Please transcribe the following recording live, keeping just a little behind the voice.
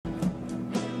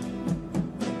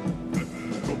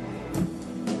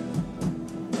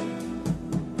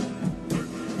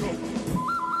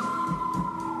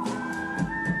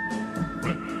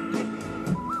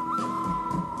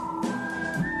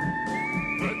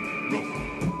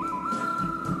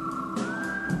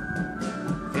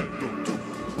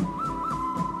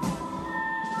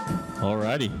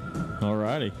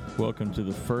Alrighty. Welcome to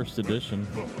the first edition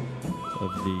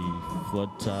of the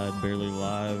Floodtide Barely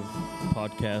Live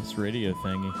podcast radio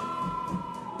thingy.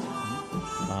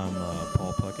 I'm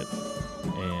Paul Puckett,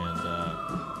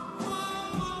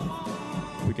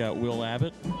 and we got Will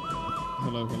Abbott.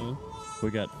 Hello, hello. We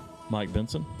got Mike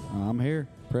Benson. I'm here,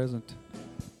 present.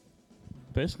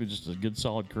 Basically just a good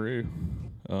solid crew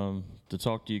to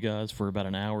talk to you guys for about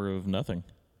an hour of nothing.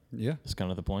 Yeah, That's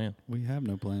kind of the plan. we have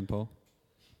no plan, Paul.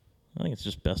 I think it's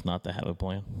just best not to have a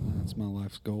plan. That's my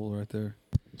life's goal right there.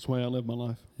 That's the way I live my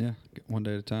life. Yeah, one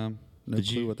day at a time. No Did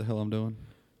clue you- what the hell I'm doing.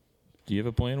 Do you have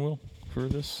a plan, Will, for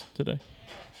this today?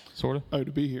 Sort of? Oh,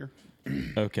 to be here.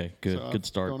 Okay, good. So Good I've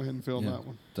start. Gone ahead and filled Yeah. that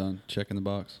one. Done. Checking the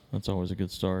box. That's always a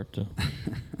good start.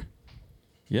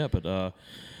 Yeah, but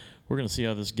we're going to see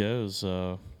how this goes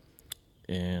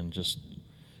and just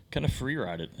kind of free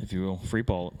ride it, if you will, free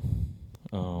ball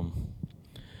it.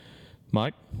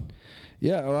 Mike?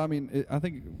 Yeah, well, I mean, I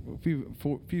think a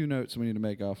few notes we need to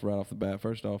make right off the bat.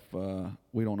 First off,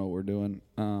 we don't know what we're doing.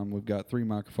 We've got 3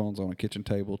 microphones on a kitchen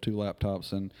table, 2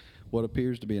 laptops, and what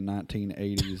appears to be a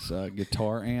 1980s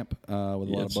guitar amp with a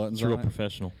lot of buttons it's real on it.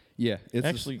 professional. Yeah, it's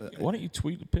Actually, why don't you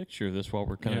tweet a picture of this while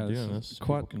we're kind of doing this? so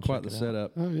Quite, people can quite check the it out.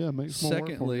 setup. Oh, yeah, make some more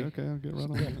work for me. Secondly- Okay, I'll get right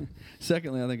on that.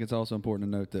 Secondly, I think it's also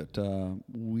important to note that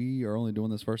we are only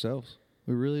doing this for ourselves.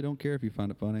 We really don't care if you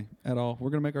find it funny at all. We're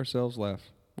going to make ourselves laugh.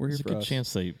 We're There's a here for good us.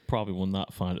 chance they probably will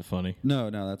not find it funny. No,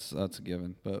 that's a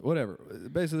given. But whatever.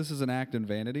 Basically, this is an act in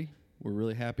vanity. We're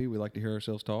really happy. We like to hear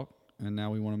ourselves talk. And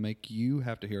now we want to make you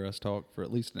have to hear us talk for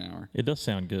at least an hour. It does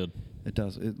sound good. It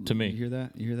does. To me. You hear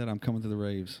that? You hear that? I'm coming through the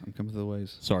raves. I'm coming through the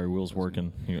waves. Sorry, Will's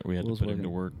working. We had Will's to put him to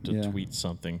working. work to Yeah. tweet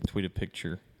something, tweet a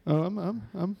picture. Oh,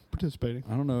 I'm participating.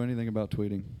 I don't know anything about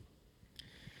tweeting.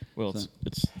 Well, So-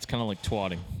 it's kind of like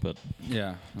twatting, but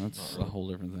Yeah, that's a whole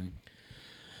different thing.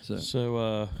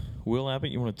 so Will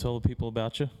Abbott, you want to tell the people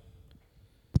about you?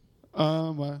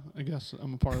 Well, I guess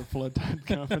I'm a part of Flood Tide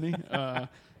Company.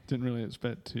 Didn't really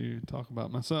expect to talk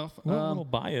about myself. Well, a little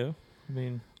bio. I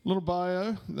mean, Little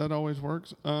bio, that always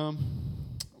works.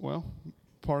 Well,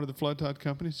 part of the Flood Tide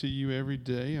Company, see you every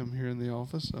day. I'm here in the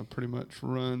office. I pretty much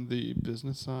run the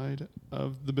business side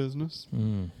of the business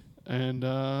and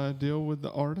deal with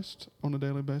the artist on a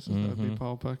daily basis. That would be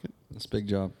Paul Puckett. That's a big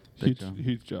job. Big job.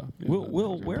 Huge job. Yeah,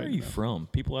 Will, that- where are that- you from?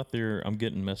 People out there, I'm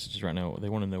getting messages right now. They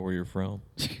want to know where you're from.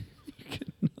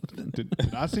 Did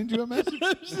I send you a message?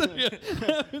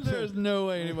 There's no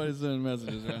way anybody's sending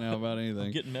messages right now about I'm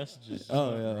anything. getting messages.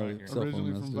 Oh, yeah. right here. Cell phone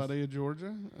Originally from messages. Vidalia,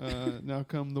 Georgia. Now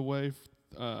come the way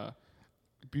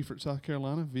Beaufort, South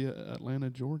Carolina via Atlanta,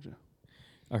 Georgia.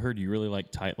 I heard you really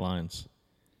like tight lines.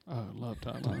 Oh, I love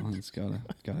tight Tight lines. lines, gotta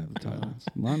have the tight lines.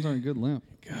 Lines aren't good limp.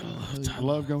 I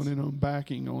love going in on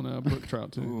backing on brook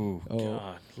trout too. Ooh, Oh.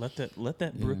 God. Let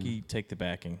that brookie take the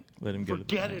backing. Let him go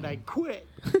Forget to it, the I quit.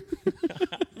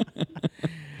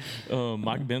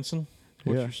 Mike Benson,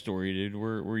 what's Yeah. your story, dude?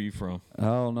 Where are you from?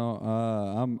 Oh no,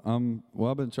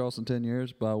 I've been in Charleston 10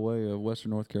 years by way of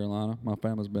Western North Carolina. My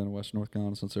family's been in Western North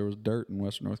Carolina since there was dirt in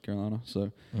Western North Carolina.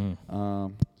 So,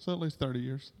 So at least 30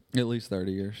 years. at least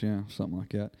 30 years, yeah, something like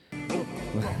that.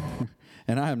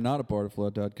 And I am not a part of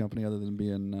Flood Tide Company other than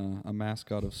being a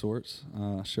mascot of sorts.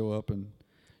 Show up and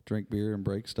drink beer and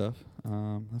break stuff.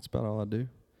 That's about all I do.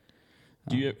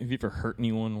 Have you ever hurt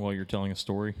anyone while you're telling a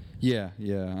story? Yeah.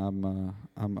 I'm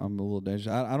a little dangerous.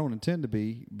 I don't intend to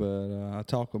be, but I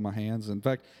talk with my hands. In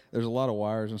fact, there's a lot of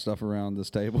wires and stuff around this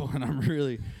table, and I'm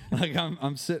really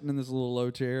I'm sitting in this little low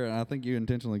chair, and I think you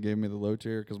intentionally gave me the low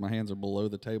chair because my hands are below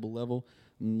the table level.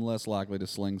 I'm less likely to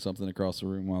sling something across the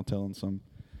room while telling some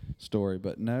story.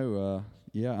 But no,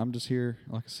 I'm just here,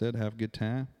 like I said, have a good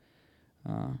time.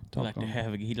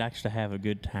 He likes to have a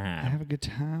good time. Have a good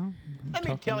time. Let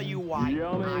me tell you why.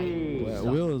 Well,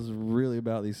 Will is really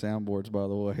about these soundboards, by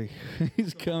the way.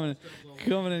 He's coming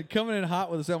in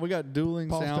hot with the sound. We got dueling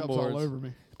Paul steps soundboards. all over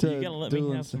me. You gotta let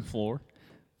me have some floor.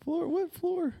 floor. What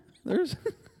floor? There's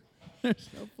no I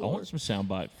floor. want some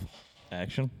soundbite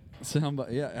action.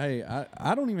 Soundboard. Yeah. Hey,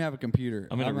 I don't even have a computer.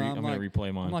 I'm gonna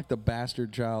replay mine. I'm like the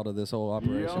bastard child of this whole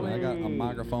operation. I got a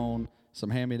microphone,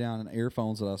 some hand-me-down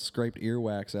earphones that I scraped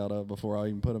earwax out of before I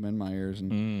even put them in my ears,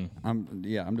 and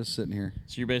I'm just sitting here.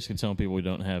 So you're basically telling people we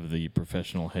don't have the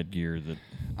professional headgear that.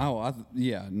 Oh,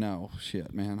 no,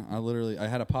 shit, man. I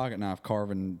had a pocket knife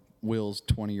carving Will's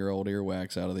 20-year-old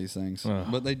earwax out of these things.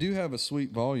 But they do have a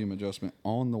sweet volume adjustment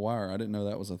on the wire. I didn't know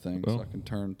that was a thing, so I can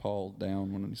turn Paul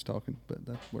down when he's talking, but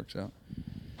that works out.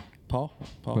 Paul,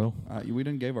 Well. we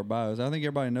didn't give our bios. I think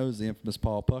everybody knows the infamous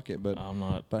Paul Puckett, but I'm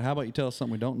not. But how about you tell us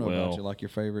something we don't know Well. about you, like your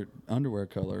favorite underwear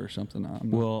color or something?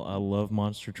 Well, I love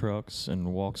monster trucks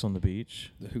and walks on the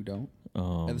beach. Who don't?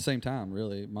 At the same time,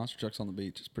 really, monster trucks on the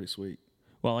beach is pretty sweet.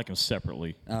 Well, I like them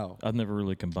separately. Oh, I've never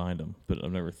really combined them, but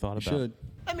I've never thought you about. should.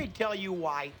 Let me tell you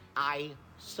why I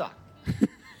suck.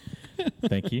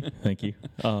 Thank you, thank you.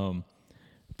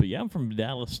 But yeah, I'm from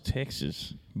Dallas,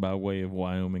 Texas, by way of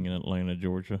Wyoming and Atlanta,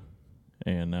 Georgia,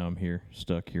 and now I'm here,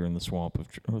 stuck here in the swamp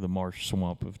or the marsh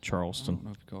swamp of I Charleston. don't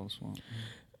know if you call it a swamp.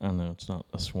 I know it's not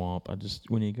a swamp.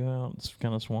 When you go out, it's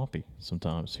kind of swampy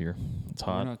sometimes here. It's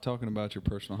We're hot. not talking about your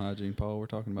personal hygiene, Paul. We're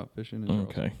talking about fishing. And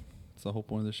Okay, That's the whole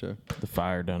point of the show. the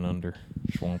fire down under,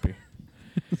 swampy.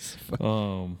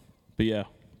 But yeah,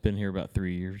 been here about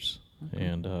 3 years,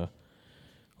 and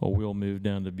Will moved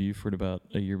down to Beaufort about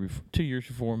 2 years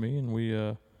before me, and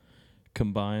we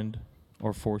combined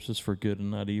our forces for good and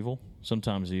not evil.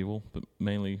 Sometimes evil, but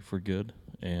mainly for good.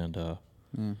 And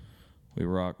we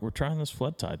rock. We're trying this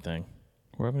flood tide thing.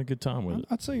 We're having a good time with it.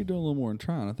 I'd say you're doing a little more than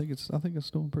trying. I think it's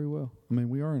doing pretty well. I mean,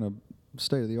 we are in a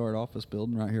state-of-the-art office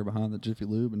building right here behind the Jiffy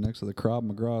Lube and next to the Krav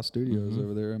McGraw studios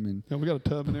over there. I mean, Yeah, we got a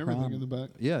tub and everything in the back.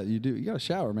 yeah, you do. You got a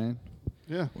shower, man.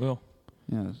 Yeah, Well,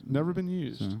 Yeah. never been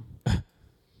used.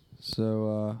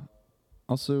 So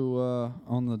also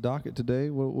on the docket today,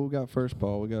 what we got first,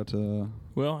 Paul? We got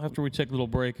after we take a little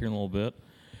break here in a little bit,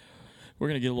 we're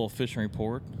gonna get a little fishing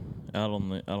report out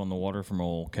on the water from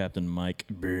old Captain Mike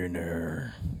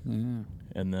Burner, yeah.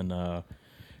 and then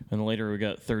later we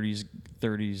got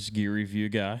 30's gear review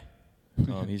guy.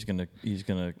 He's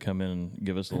gonna come in and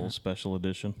give us a little special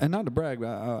edition. And not to brag, but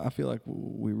I feel like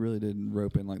we really did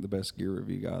rope in like the best gear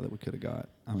review guy that we could have got.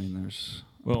 I mean, there's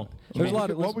a lot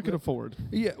of what we could afford.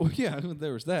 Yeah, well, yeah,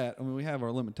 there was that. I mean, we have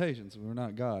our limitations. We're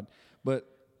not God, but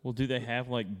Well, do they have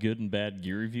like good and bad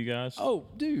gear review guys? oh,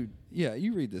 dude, yeah,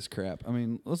 you read this crap. I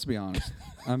mean, let's be honest.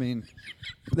 I mean,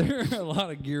 there are a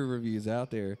lot of gear reviews out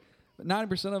there, but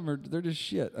 90% of them they're just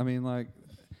shit. I mean, like,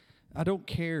 I don't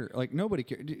care. Like, nobody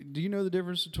cares. Do you know the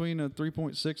difference between a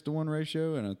 3.6 to 1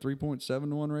 ratio and a 3.7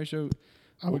 to 1 ratio?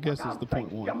 I would guess it's the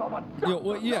 0.1. Yeah,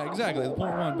 well, yeah, exactly, the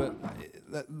 0.1.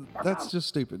 But that's just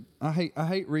stupid. I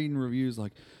hate reading reviews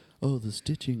like, oh, the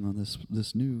stitching on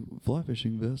this new fly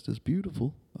fishing vest is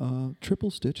beautiful.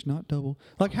 Triple stitch, not double.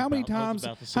 Like, how many I was times?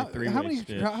 about to say three-way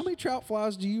stitch. How many trout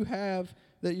flies do you have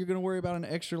that you're going to worry about an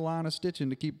extra line of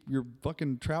stitching to keep your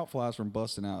fucking trout flies from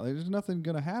busting out? There's nothing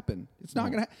going to happen. It's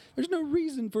not going to. There's no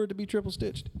reason for it to be triple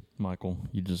stitched. Michael,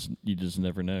 you just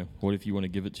never know. What if you want to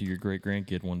give it to your great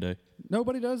grandkid one day?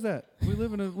 Nobody does that. We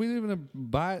live in a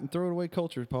buy it and throw it away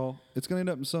culture, Paul. It's going to end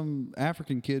up in some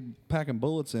African kid packing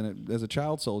bullets in it as a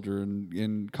child soldier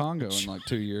in Congo in like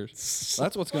 2 years.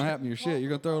 That's what's going to happen to your shit. You're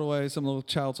going to throw it away. Some little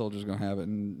child soldier's going to have it,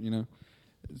 and you know,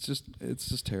 it's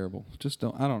just terrible. Just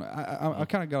don't. I don't know. I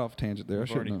kind of got off a tangent there.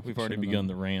 We've already begun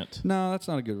the rant. No, that's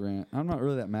not a good rant. I'm not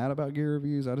really that mad about gear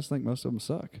reviews. I just think most of them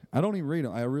suck. I don't even read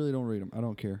them. I really don't read them. I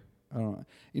don't care. I don't.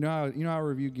 You know how I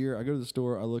review gear. I go to the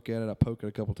store. I look at it. I poke it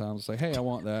a couple times. I say, "Hey, I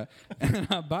want that," and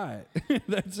I buy it.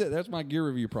 That's it. That's my gear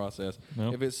review process.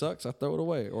 Nope. If it sucks, I throw it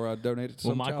away or I donate it to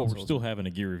Well, some Michael, child we're soldier. still having a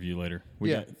gear review later. We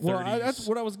got 30's, Well, that's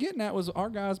what I was getting at. Was our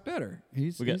guy's better? we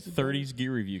got 30's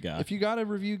gear review guy. If you got to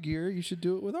review gear, you should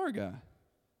do it with our guy.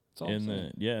 That's all I'm and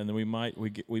saying. and then we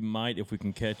might if we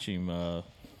can catch him,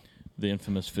 the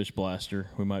infamous Fish Blaster.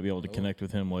 We might be able to connect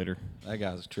with him later. That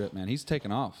guy's a trip, man. He's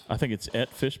taking off. I think it's at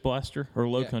Fish Blaster or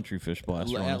Low Yeah. Country Fish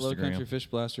Blaster on At Instagram. Low Country Fish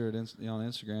Blaster on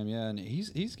Instagram, yeah, and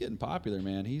he's getting popular,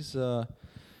 man. He's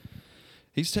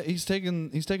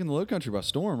taking the Low Country by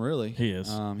storm, really. He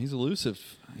is. He's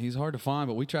elusive. He's hard to find,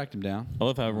 but we tracked him down. I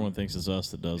love how everyone thinks it's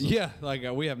us that does it. Yeah, like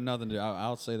we have nothing to do.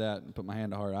 I'll say that and put my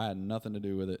hand to heart. I had nothing to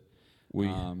do with it.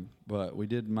 But we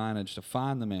did manage to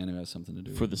find the man who has something to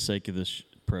do For with the sake of this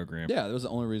program. it. Yeah, that was the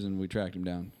only reason we tracked him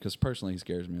down. Because personally, he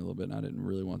scares me a little bit, and I didn't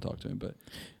really want to talk to him. But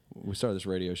we started this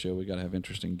radio show. We got to have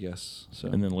interesting guests. So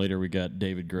And then later we got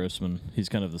David Grossman. He's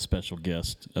kind of the special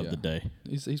guest of the day.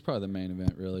 he's probably the main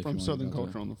event, really. if From you wanna Southern go there.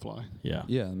 Culture on the Fly. Yeah.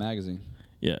 Yeah, the magazine.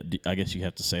 Yeah. I guess you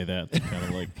have to say that. Kind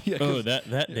of like, Yeah, oh, that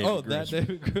David that Grossman.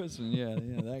 David Grossman. Yeah,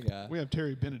 that guy. We have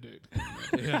Terry Benedict.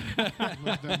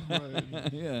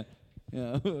 yeah.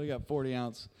 We got 40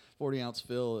 ounce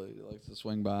Phil that likes to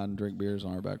swing by and drink beers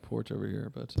on our back porch over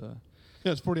here. But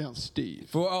Yeah, it's 40-ounce Steve.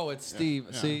 it's Steve.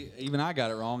 yeah. See, even I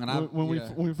got it wrong. And When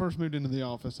we first moved into the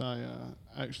office, I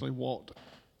actually walked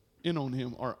in on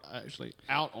him, or actually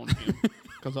out on him,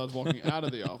 because I was walking out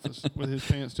of the office with his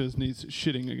pants to his knees,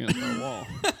 shitting against our wall,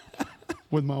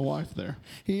 with my wife there.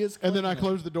 he is. And then I clean.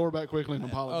 closed the door back quickly and Oh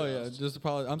apologized. yeah, just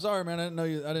apologize. I'm sorry, man. I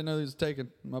didn't know he was taking.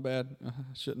 My bad.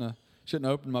 Shouldn't have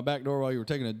opened my back door while you were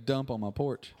taking a dump on my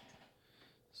porch.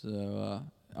 So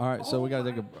all right. So we got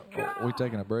to take we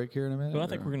taking a break here in a minute. Well, I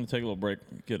think we're going to take a little break,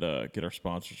 get our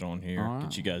sponsors on here, All right.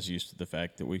 get you guys used to the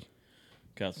fact that we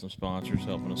got some sponsors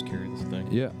helping us carry this thing.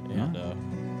 Yeah. And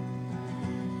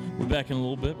we're back in a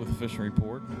little bit with the fishing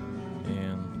report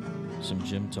and some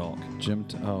gym talk. Oh,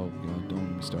 God, don't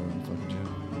let me start on the fucking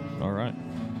gym. All right.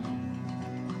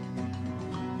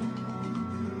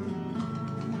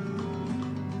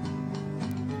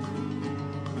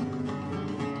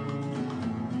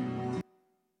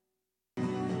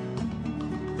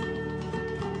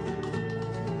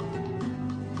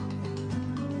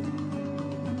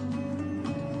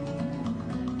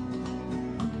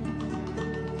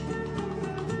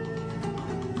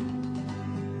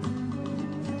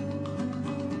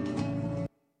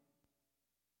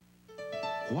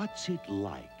 What's it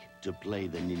like to play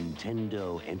the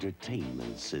Nintendo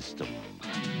Entertainment System?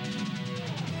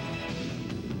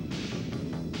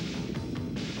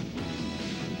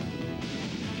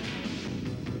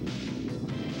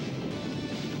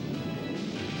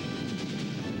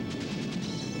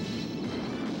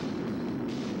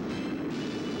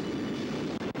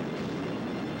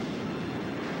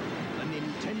 The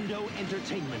Nintendo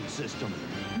Entertainment System.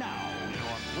 Now you're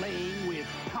playing with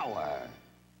power.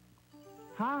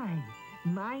 Hi,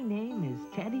 my name is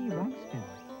Teddy Ruxpin.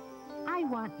 I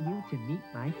want you to meet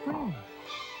my friends.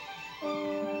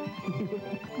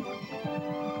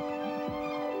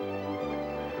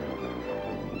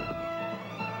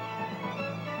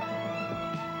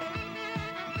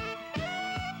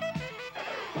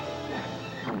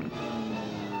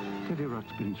 Teddy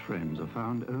Ruxpin's friends are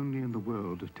found only in the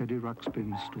world of Teddy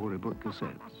Ruxpin's storybook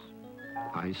cassettes.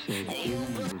 I said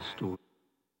in the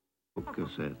storybook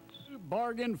cassettes.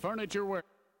 Bargain Furniture Warehouse,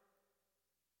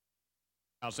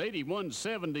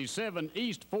 8177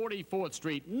 East 44th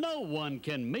Street. No one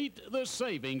can meet the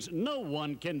savings. No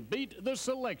one can beat the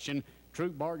selection. True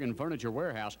Bargain Furniture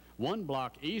Warehouse, 1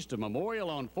 block east of Memorial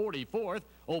on 44th.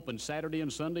 Open Saturday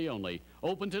and Sunday only.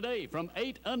 Open today from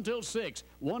 8 until 6.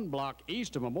 1 block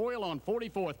east of Memorial on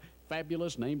 44th.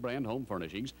 Fabulous name brand home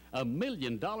furnishings. $1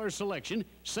 million selection.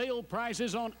 Sale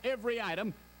prices on every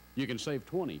item. You can save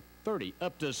 20, 30,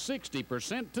 up to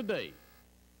 60% today.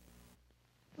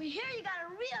 We hear you got a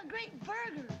real great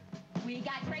burger. We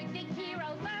got great big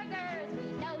hero burgers.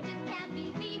 We know just can't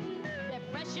be beaten. They're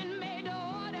fresh and made to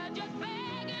order, just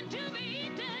begging to be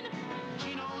eaten.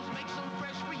 Chino's makes them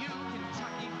fresh for you.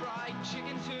 Kentucky Fried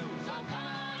Chicken too. So come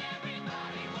on,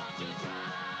 everybody, won't you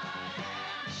try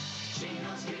them?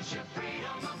 Chino's gives you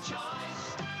freedom of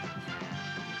choice.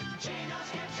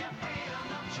 Chino's gives you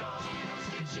freedom of choice.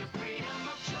 Chino's gives you freedom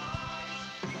of choice.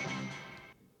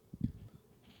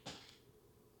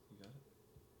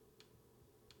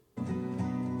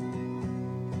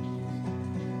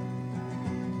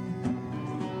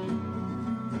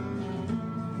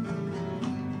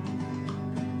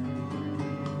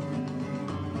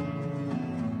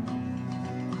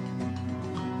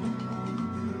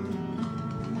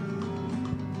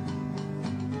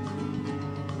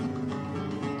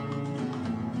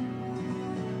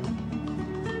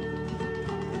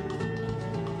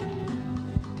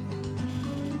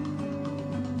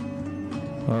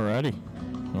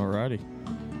 Alrighty.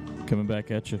 Coming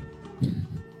back at you.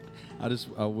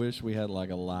 I wish we had like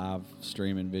a live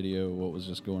streaming video of what was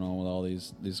just going on with all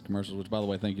these commercials. Which, by the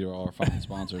way, thank you to all our fine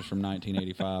sponsors from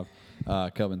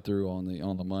 1985 coming through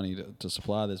on the money to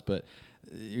supply this. But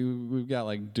we've got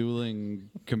like dueling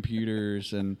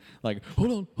computers and like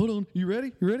hold on, you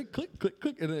ready? Click,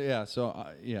 and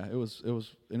it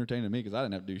was entertaining to me because I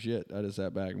didn't have to do shit. I just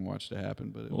sat back and watched it happen.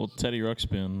 But Teddy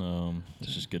Ruxpin,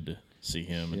 it's just good to see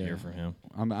him and hear from him.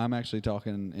 I'm actually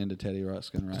talking into Teddy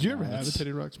Ruxpin right now. Did you ever have a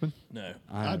Teddy Ruxpin? No.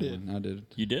 I did.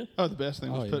 You did? Oh, the best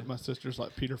thing was putting my sister's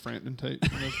like Peter Frampton tape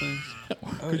in those things.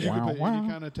 Because you could put any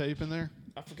kind of tape in there.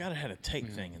 I forgot I had a tape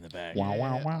thing in the back.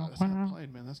 That's how I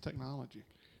played, man. That's technology.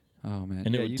 Oh man!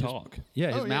 And it would talk.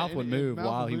 His mouth would move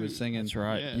while he was singing. That's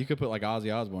right. Yeah. You could put like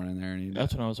Ozzy Osbourne in there, and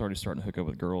that's when I was already starting to hook up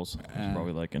with girls. It was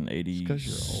probably like in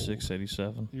 86,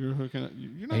 87. You were hooking up.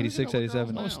 You're not 86,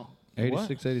 87.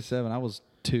 86, 87. I was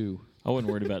 2. I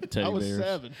wasn't worried about the teddy bears.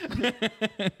 I was 7.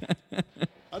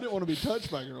 I didn't want to be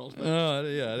touched by girls.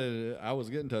 I was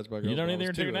getting touched by girls. You don't need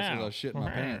to do now. I was shitting my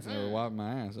pants and they were wiping my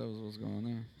ass. That was what was going on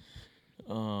there.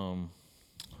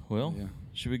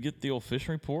 Should we get the old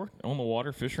fishing report on the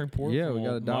water fishing report? Yeah, we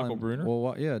got to dial Michael him. Bruner.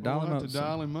 Well, dial him up.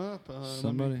 Dial him up.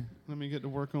 Somebody. Let me get to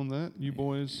work on that. You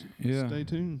boys, stay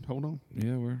tuned. Hold on.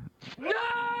 Yeah, we're. No,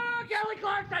 Kelly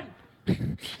Clarkson.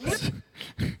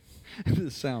 The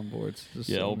soundboards.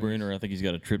 Old Bruner. I think he's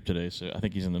got a trip today, so I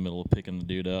think he's in the middle of picking the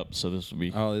dude up. So this will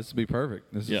be. Oh, this will be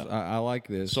perfect. I like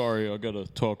this. Sorry, I got to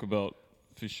talk about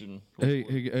fishing.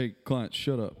 Hey, client,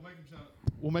 shut up.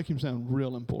 We'll make him sound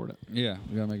real important. Yeah,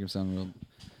 we gotta make him sound real.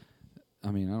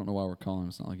 I mean, I don't know why we're calling him.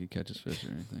 It's not like he catches fish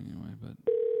or anything anyway.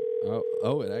 But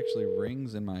oh, it actually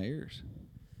rings in my ears.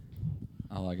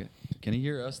 I like it. Can he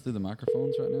hear us through the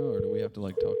microphones right now, or do we have to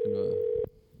like talk into a...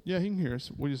 Yeah, he can hear us.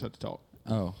 We just have to talk.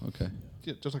 Oh, okay.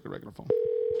 Yeah, just like a regular phone.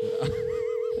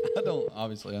 I don't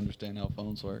obviously understand how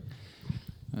phones work.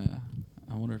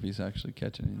 I wonder if he's actually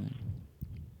catching anything.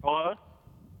 Hello?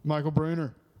 Michael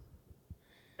Bruner.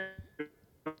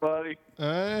 Buddy.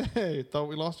 Hey, thought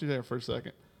we lost you there for a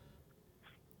second.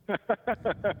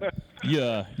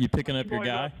 You picking up your Boy,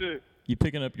 guy? not too. You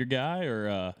picking up your guy,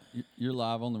 or You're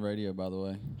live on the radio, by the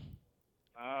way.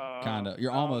 Kind of.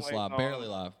 You're I'm almost waiting live. on Barely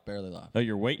him. live. Barely live. oh,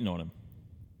 you're waiting on him?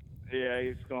 Yeah,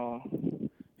 he's gone.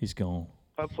 He's gone.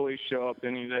 Hopefully show up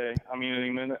any day. I mean, any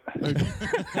minute.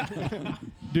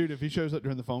 Dude, if he shows up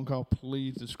during the phone call,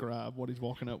 please describe what he's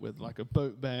walking up with, like a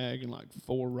boat bag and like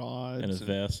 4 rods. And his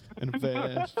vest. And a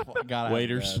vest. Gotta have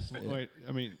Waiters. a vest. Wait,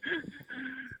 I mean,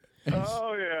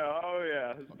 Oh,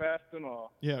 yeah. His fast and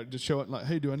all. yeah, just show it like,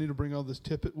 hey, do I need to bring all this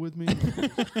tippet with me? Leave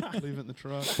it in the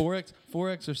truck. 4X or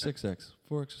 6X?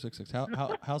 4X or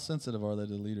 6X? How sensitive are they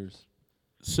to leaders?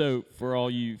 So, for all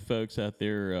you folks out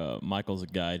there, Michael's a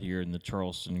guide here in the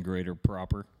Charleston Greater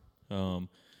proper.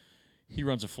 He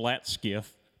runs a flat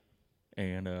skiff,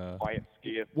 and Quiet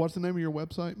skiff. What's the name of your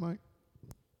website, Mike?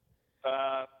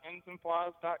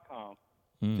 Finsandflies.com.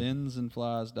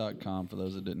 Finsandflies.com for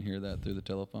those that didn't hear that through the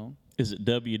telephone. is it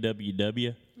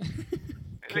www?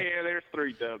 Yeah, there's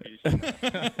 3 W's.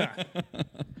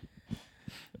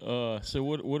 So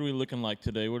what are we looking like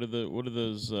today? What are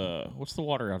those? What's the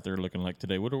water out there looking like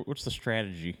today? What's the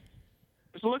strategy?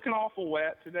 It's looking awful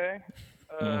wet today.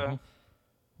 The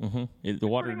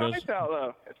water Pretty does. nice out,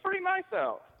 though. It's pretty nice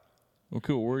out. Well,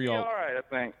 cool. Where are Yeah, y'all? all right, I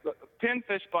think. The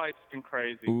pinfish bites been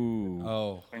crazy. Ooh.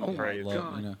 Oh, Been crazy.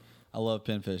 I love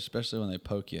pinfish, especially when they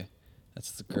poke you.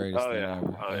 That's the greatest Oh, thing yeah.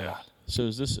 ever. Oh, yeah. So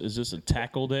is this a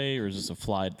tackle day or is this a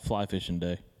fly fishing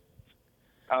day?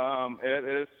 It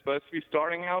is supposed to be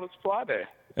starting out as fly day.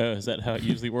 Oh, is that how it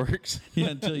usually works? Yeah,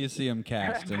 until you see them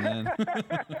cast, and then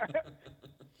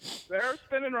There are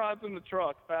spinning rods in the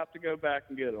truck. I have to go back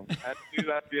and get them. I had to do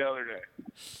that the other day.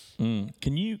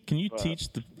 Can you teach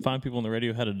the fine people on the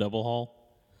radio how to double haul?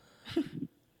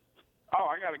 Oh,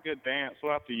 I got a good dance.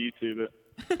 We'll have to YouTube it.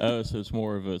 Oh, so it's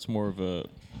more of a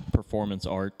performance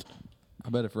art. I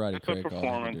bet if Roddy It's a Craig called, he could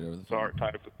performance do it over the phone. art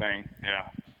type of thing. Yeah.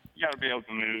 You got to be able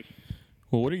to move.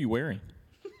 Well, what are you wearing?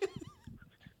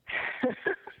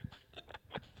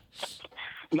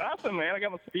 Nothing, man. I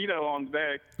got my Speedo on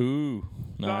today. Ooh,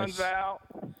 nice. Sun's out.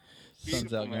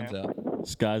 Sun's out, guns out.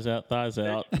 Skies out, thighs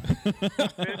out.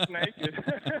 Fish naked.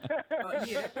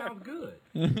 Yeah, that sounds good.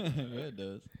 Yeah, it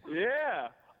does. Yeah.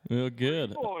 Well,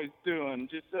 good. What are you boys doing?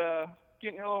 Just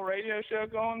getting your little radio show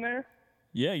going there?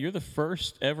 Yeah, you're the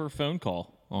first ever phone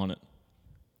call on it.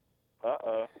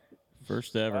 Uh-oh.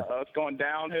 First ever. Uh-oh. It's going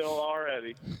downhill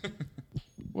already.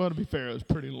 Well, to be fair, it was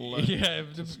pretty low. Yeah,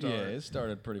 it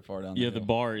started pretty far down. Yeah, the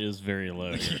bar is very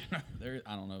low.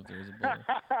 I don't know if there's a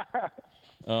bar.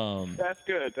 That's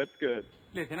good. That's good.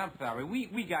 Listen, I'm sorry.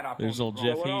 We got off. There's on old the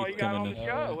Jeff wrong- What all Heath you got on coming the in.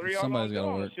 show? What are y'all Somebody's going to do gotta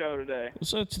on the work. show today?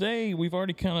 So today we've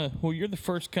already you're the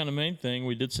first kind of main thing.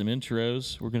 We did some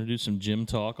intros. We're going to do some gym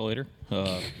talk later.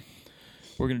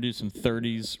 We're going to do some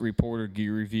 30s reporter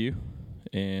gear review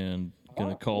and going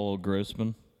to call old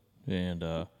Grossman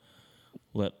and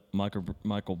let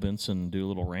Michael Benson do a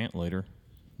little rant later,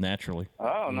 naturally.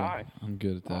 Oh, nice. I'm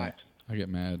good at that. Nice. I get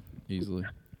mad easily.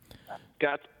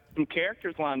 Got some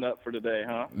characters lined up for today,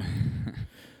 huh?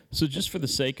 So just for the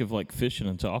sake of like fishing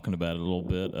and talking about it a little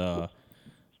bit,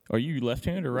 are you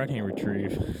left-handed or right-hand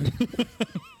retrieve?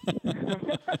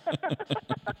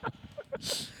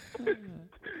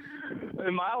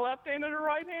 Am I left-handed or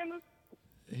right-handed?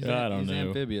 I don't he's know.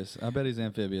 amphibious. I bet he's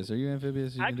amphibious. Are you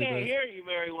amphibious? You I can do can't both? hear you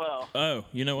very well. Oh,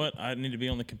 you know what? I need to be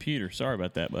on the computer. Sorry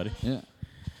about that, buddy. Yeah.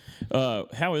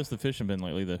 How has the fishing been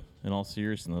lately, though, in all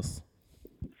seriousness?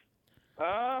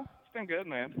 It's been good,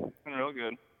 man. It's been real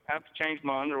good. I have to change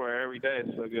my underwear every day.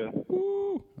 It's so good.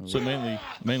 So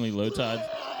mainly low tide?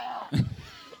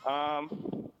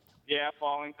 Yeah,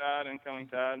 falling tide, incoming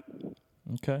tide,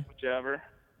 Okay. whichever.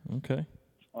 Okay.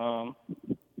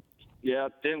 Yeah,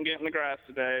 didn't get in the grass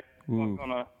today. Ooh.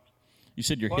 You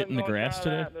said you're hitting the grass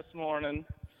today? This morning.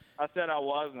 I said I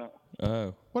wasn't.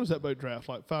 Oh. What is that boat draft,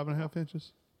 like 5.5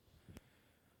 inches?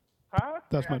 Huh?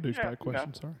 That's my Yeah, douchebag yeah,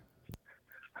 question, sorry.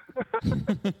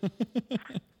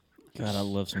 God, I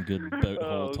love some good boat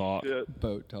hole Oh, talk. shit.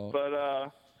 Boat talk. But,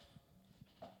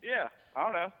 yeah, I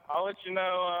don't know. I'll let you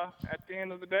know at the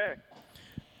end of the day.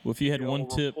 Well, if you had The one old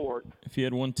tip, report. if you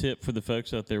had one tip for the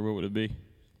folks out there, what would it be?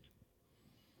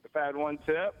 If I had one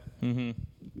tip, Mm-hmm.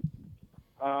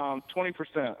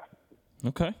 20%.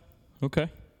 Okay. Okay.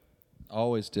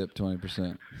 Always tip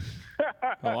 20%.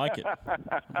 I like it.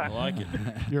 I like it.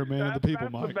 You're a man of the people,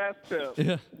 That's Mike. the best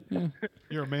tip. Yeah.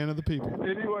 You're a man of the people.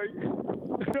 Anyway,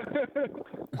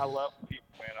 I love people,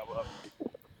 man. I love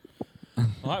people.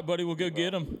 All right, buddy. We'll go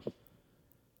get him.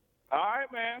 All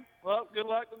right, man. Well, good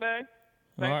luck today.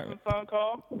 All Thanks right. for the phone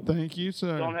call. Thank you,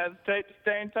 sir. Don't hesitate to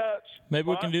stay in touch. Maybe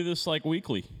we What? can do this like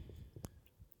weekly.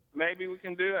 Maybe we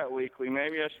can do that weekly.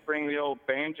 Maybe I should bring the old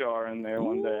Banjar in there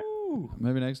one day.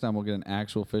 Maybe next time we'll get an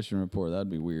actual fishing report. That'd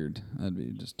be weird. That'd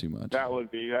be just too much.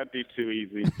 That'd be too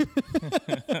easy.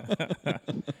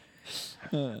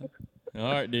 All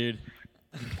right, dude.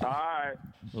 All right.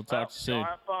 We'll talk to you soon. Y'all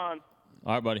have fun.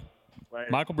 All right, buddy. Later.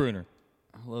 Michael Bruner.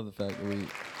 I love the fact that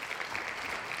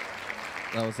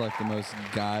that was like the most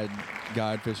guide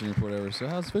fishing report ever. So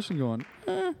how's fishing going?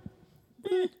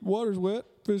 Water's wet.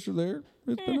 Fish are there.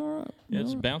 It's been all right. Yeah,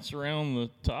 just bounce around the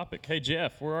topic. Hey,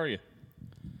 Jeff, where are you?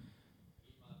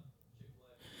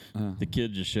 The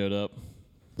kid just showed up.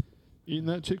 Eating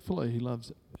that Chick-fil-A, he loves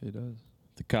it. He does.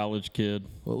 The college kid.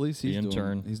 Well, at least the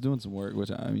intern. He's doing some work,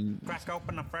 which I mean. Crack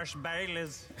open a fresh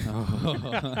Bailey's.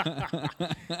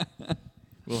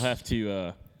 We'll have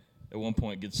to at one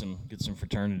point get some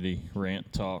fraternity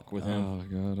rant talk with him. Oh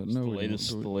God,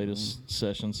 Just the latest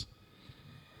sessions.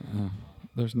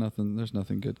 There's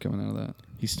nothing good coming out of that.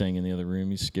 He's staying in the other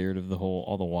room. He's scared of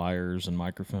all the wires and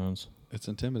microphones. It's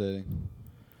intimidating.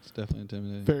 It's definitely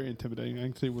intimidating. Very intimidating. I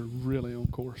can see we're really on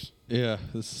course. Yeah,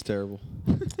 this is terrible.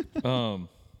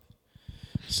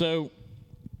 So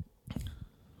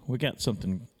we got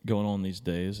something going on these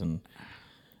days, and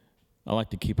I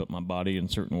like to keep up my body in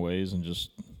certain ways and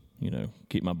just,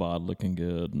 keep my bod looking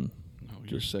good. And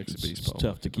you're a sexy beast, it's Paul.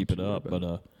 tough to keep it up,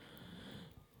 but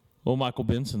Michael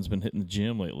Benson's been hitting the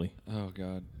gym lately. Oh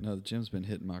God, no! The gym's been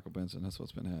hitting Michael Benson. That's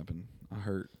what's been happening. I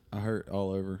hurt all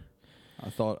over. I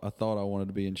thought I wanted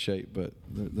to be in shape, but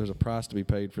there's a price to be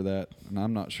paid for that, and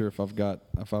I'm not sure if I've got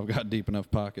deep enough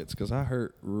pockets because I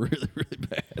hurt really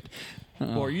bad.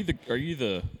 Well, are you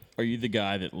the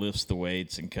guy that lifts the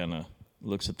weights and kind of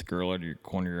looks at the girl out of your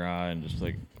corner of your eye and just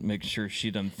like make sure she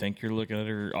doesn't think you're looking at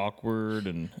her awkward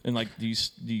and like do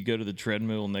you go to the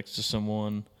treadmill next to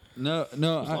someone? No. There's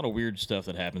a lot of weird stuff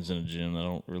that happens in a gym that I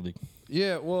don't really.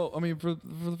 Yeah, well, I mean, for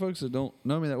the folks that don't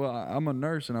know me that well, I'm a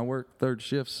nurse and I work third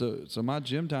shift, so my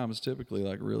gym time is typically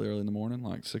like really early in the morning,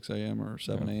 like 6 a.m. or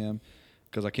 7 a.m.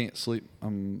 because I can't sleep.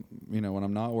 When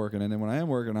I'm not working, and then when I am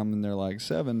working, I'm in there like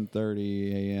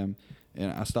 7:30 a.m.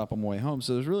 and I stop on my way home.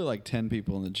 So there's really like 10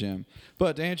 people in the gym.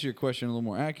 But to answer your question a little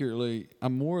more accurately,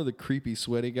 I'm more the creepy,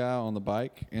 sweaty guy on the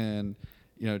bike, and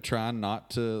trying not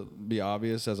to be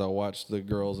obvious as I watch the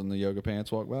girls in the yoga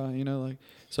pants walk by,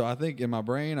 So I think in my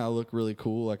brain, I look really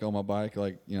cool, like on my bike,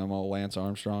 like, I'm all Lance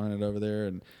Armstrong in it over there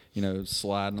and,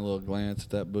 sliding a little glance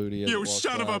at that booty. You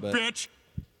son of a bitch!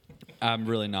 I'm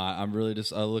really not. I'm really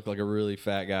I look like a really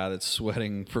fat guy that's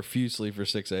sweating profusely for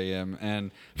 6 a.m.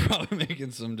 and probably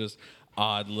making some just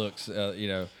odd looks,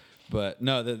 But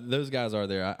no, those guys are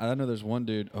there. I know there's one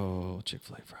dude,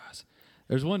 Chick-fil-A fries.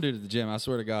 There's one dude at the gym. I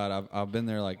swear to God, I've been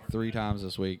there like 3 times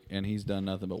this week, and he's done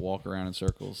nothing but walk around in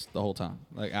circles the whole time.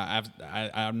 Like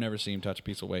I've never seen him touch a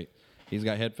piece of weight. He's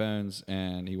got headphones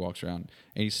and he walks around,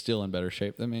 and he's still in better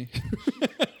shape than me.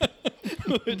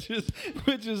 which is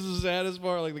the saddest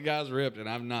part. Like the guy's ripped, and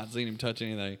I've not seen him touch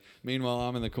anything. Meanwhile,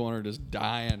 I'm in the corner just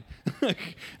dying,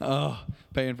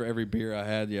 paying for every beer I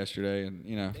had yesterday, and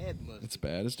it's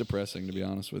bad. It's depressing, to be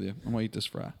honest with you. I'm gonna eat this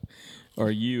fry.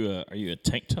 Are you a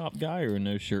tank top guy or a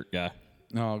no shirt guy?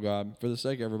 Oh God! For the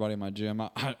sake of everybody in my gym,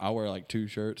 I wear like 2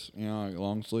 shirts, like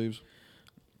long sleeves.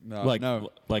 Like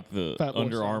the Fat boy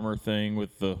Under style. Armour thing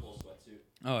with the.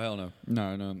 Oh hell no!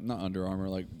 No, not Under Armour.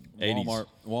 Like 80s.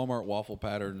 Walmart waffle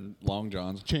pattern long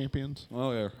johns. Champions.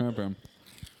 Oh yeah, champion.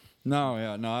 No,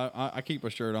 I keep a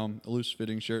shirt on, a loose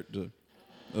fitting shirt to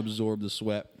absorb the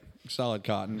sweat. Solid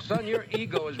cotton. Son, your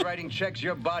ego is writing checks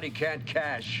your body can't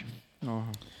cash. Oh.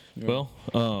 Yeah.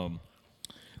 Well,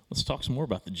 let's talk some more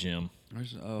about the gym.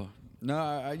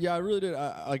 I really did.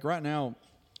 Like right now,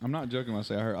 I'm not joking when I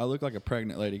say I look like a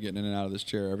pregnant lady getting in and out of this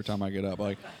chair every time I get up.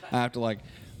 Like I have to like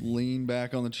lean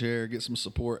back on the chair, get some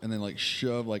support, and then like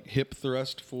shove like hip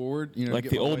thrust forward. Like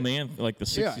the old man, like the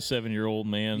 67-year-old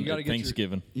man at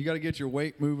Thanksgiving. You got to get your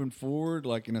weight moving forward,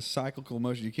 like in a cyclical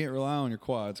motion. You can't rely on your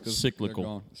quads because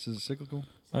cyclical. This is cyclical.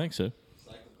 I think so.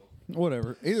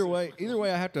 Whatever. Either way,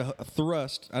 I have to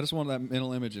thrust. I just want that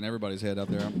mental image in everybody's head out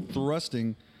there. I'm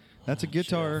thrusting. That's a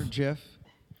guitar, Jeff.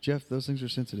 Jeff, those things are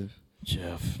sensitive.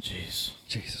 Jeff, jeez.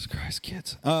 Jesus Christ,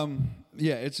 kids.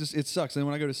 Yeah, it's just, it sucks. And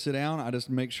when I go to sit down, I just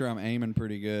make sure I'm aiming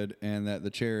pretty good and that the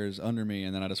chair is under me,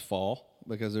 and then I just fall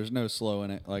because there's no slow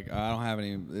in it. Like, I don't have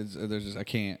any, I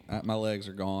can't. My legs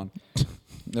are gone.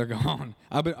 They're gone.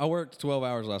 I worked 12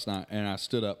 hours last night, and I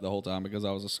stood up the whole time because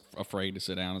I was just afraid to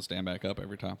sit down and stand back up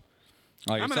every time.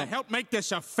 Like, I'm going to help make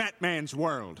this a fat man's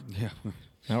world. Yeah.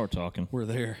 Now we're talking. We're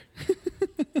there.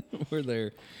 We're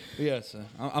there. Yes,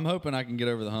 I'm hoping I can get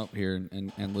over the hump here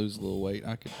and lose a little weight.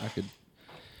 I could.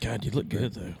 God, you look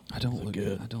good though. I don't look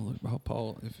good. I don't look. Oh,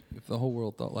 Paul, if the whole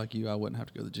world thought like you, I wouldn't have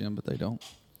to go to the gym, but they don't.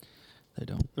 They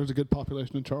don't. There's a good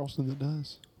population in Charleston that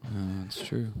does. It's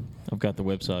true. I've got the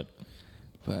website.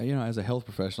 But as a health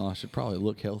professional, I should probably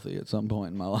look healthy at some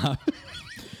point in my life.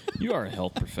 You are a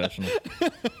health professional.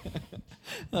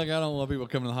 Like, I don't want people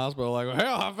coming to the hospital like,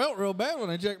 hell, I felt real bad when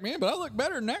they checked me in, but I look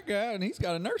better than that guy, and he's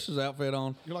got a nurse's outfit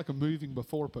on. You're like a moving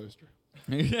before poster.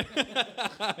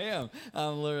 I am.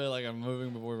 I'm literally like a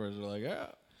moving before poster. Like, yeah,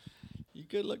 you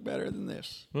could look better than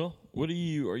this. Well, what are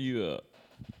you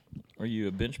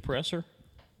a bench presser?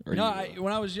 When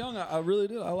I was young, I really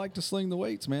did. I like to sling the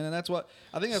weights, man, and that's why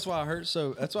I hurt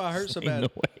so. That's why I hurt so bad.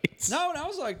 The weights. No, when I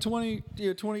was like 20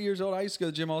 years old, I used to go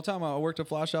to the gym all the time. I worked at a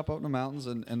fly shop up in the mountains,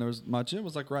 and there was my gym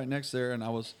was like right next there, and I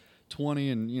was 20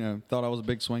 and thought I was a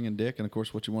big swinging dick, and of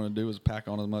course what you want to do is pack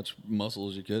on as much muscle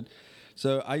as you could.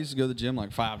 So I used to go to the gym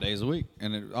like 5 days a week,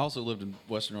 and it also lived in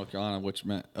Western North Carolina, which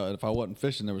meant if I wasn't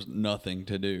fishing, there was nothing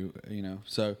to do.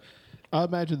 So. I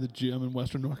imagine the gym in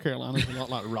Western North Carolina is a lot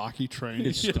like Rocky Training.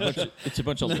 It's a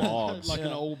bunch of logs. Like an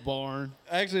old barn.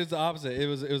 Actually, it's the opposite. It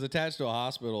was attached to a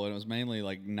hospital, and it was mainly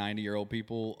like 90-year-old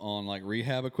people on like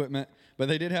rehab equipment. But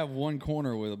they did have one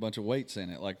corner with a bunch of weights in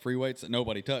it, like free weights that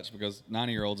nobody touched because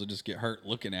 90-year-olds would just get hurt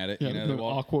looking at it. Yeah,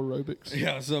 aqua aerobics.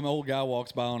 Yeah, some old guy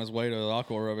walks by on his way to the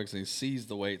aqua aerobics and he sees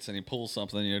the weights and he pulls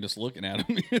something, just looking at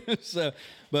him. So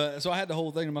I had the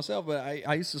whole thing to myself, but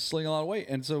I used to sling a lot of weight.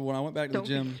 And so when I went back to the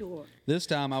gym this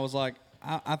time, I was like,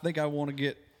 I think I want to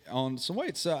get on some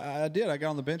weights. So I did. I got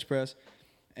on the bench press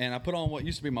and I put on what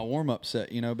used to be my warm-up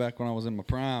set, back when I was in my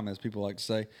prime, as people like to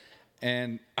say.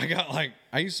 And I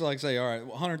used to say, all right,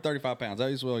 135 pounds. That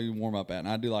is what you warm up at. And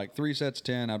I'd do like 3 sets of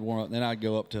 10. I'd warm up. And then I'd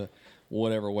go up to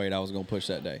whatever weight I was going to push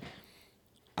that day.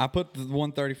 I put the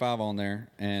 135 on there.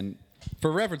 And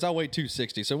for reference, I weigh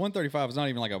 260. So 135 is not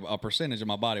even like a percentage of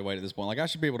my body weight at this point. Like, I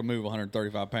should be able to move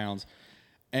 135 pounds.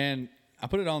 And I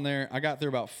put it on there. I got through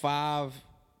about 5,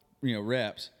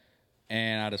 reps.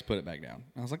 And I just put it back down.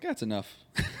 I was like, that's enough.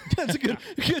 That's a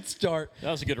good start.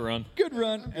 That was a good run. Good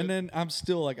run. And then I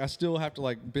still have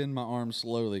to bend my arms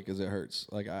slowly because it hurts.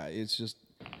 It's just.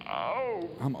 Oh,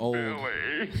 I'm old.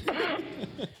 Billy.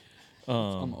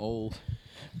 I'm old.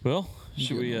 Well,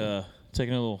 should we take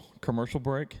a little commercial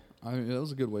break? That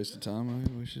was a good waste of time.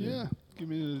 We should. Yeah. Give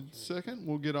me a second.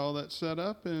 We'll get all that set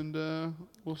up, and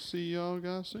we'll see y'all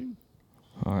guys soon.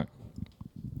 All right.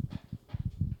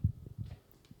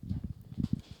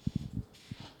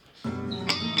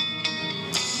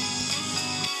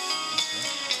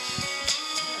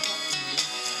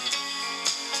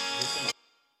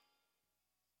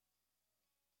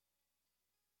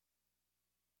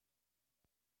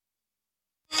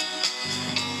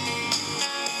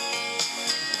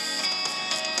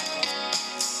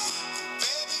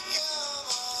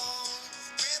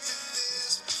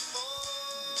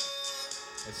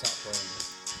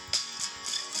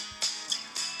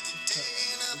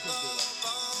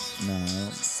 No.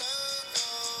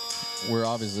 We're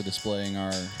obviously displaying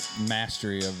our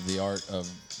mastery of the art of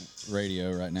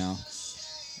radio right now.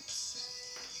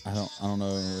 I don't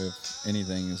know if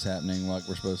anything is happening like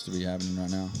we're supposed to be happening right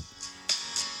now.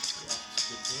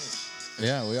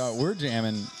 Yeah, we are. We're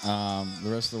jamming.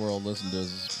 The rest of the world listen to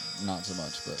us not so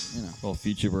much, but Well,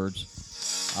 Future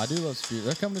Birds. I do love Future.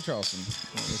 They're coming to Charleston.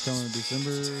 They're coming in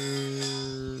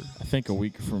December. I think a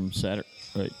week from Saturday.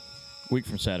 Week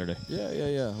from Saturday. Yeah.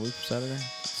 A week from Saturday.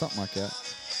 Something like that.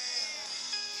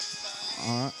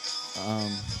 All right.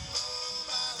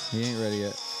 He ain't ready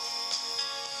yet.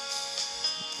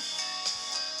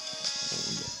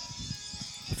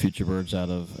 The Future Birds out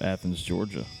of Athens,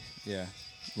 Georgia. Yeah.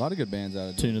 A lot of good bands out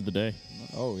of Tune of the day.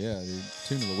 Oh, yeah, dude.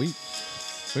 Tune of the week.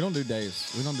 We don't do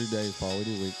days. Paul. We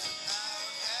do weeks.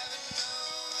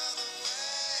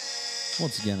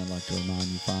 Once again, I'd like to remind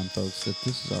you fine folks that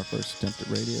this is our first attempt at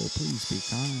radio. Please be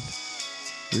kind.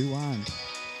 Rewind.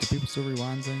 Do people still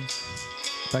rewind things?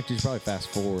 In fact, you should probably fast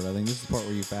forward. I think this is the part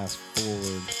where you fast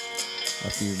forward a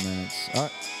few minutes. All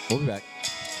right, we'll be back.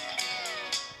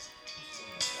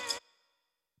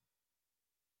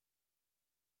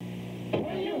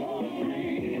 When you're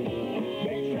hungry,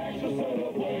 big tracks are set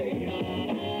away.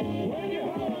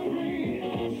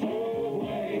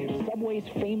 Subway's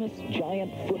famous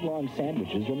giant foot-long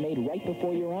sandwiches are made right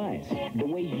before your eyes, the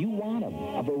way you want them.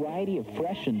 A variety of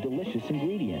fresh and delicious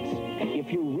ingredients. If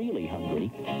you're really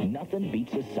hungry, nothing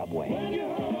beats a Subway. When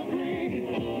you're hungry,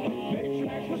 make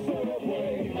tracks for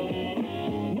Subway.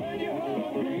 When you're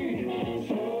hungry,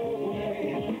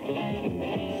 Subway.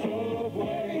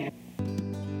 Subway.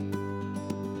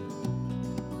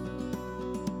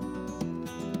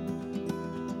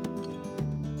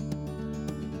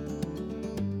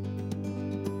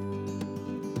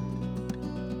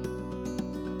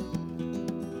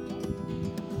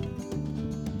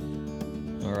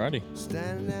 Alrighty.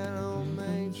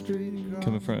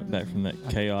 Coming back from that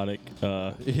chaotic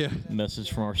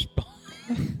message from our sponsor.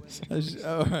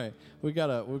 All right, we got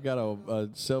a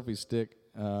selfie stick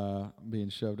being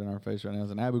shoved in our face right now.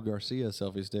 It's an Abu Garcia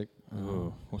selfie stick.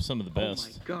 Well, some of the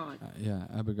best. Oh my God! Yeah,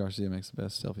 Abu Garcia makes the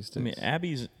best selfie sticks. I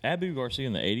mean, Abu Garcia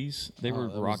in the '80s, they were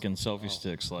rocking selfie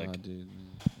sticks like dude,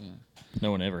 yeah. No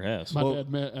one ever has. My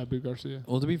dad met Abu Garcia.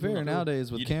 Well, to be fair,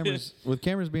 nowadays with You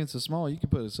cameras being so small, you can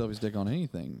put a selfie stick on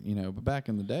anything, But back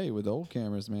in the day with the old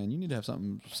cameras, man, you need to have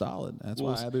something solid. That's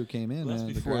why Abu came in,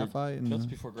 man. The graphite. And, that's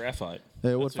before graphite.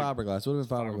 Yeah, with fiberglass. Would have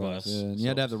been fiberglass. Yeah, and you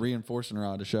had to have the reinforcing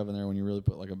rod to shove in there when you really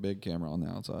put like a big camera on the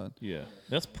outside. Yeah,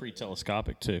 that's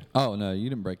pre-telescopic too. Oh no, you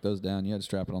didn't break those down. You had to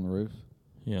strap it on the roof.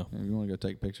 Yeah. If you want to go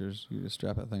take pictures, you just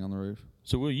strap that thing on the roof.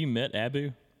 So, Will, you met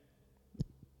Abu?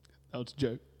 That was a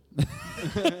joke.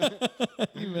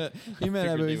 You met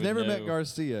Abu. He's never met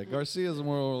Garcia. Garcia's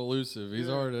more elusive. He's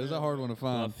hard. It's a hard one to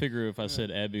find. Well, I figure if I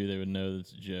said Abu, they would know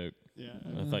that's a joke. Yeah.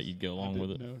 I thought you'd go along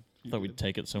with it. I thought we'd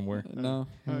take it somewhere. No.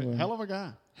 Hell of a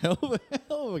guy. Hell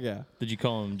of a guy. Did you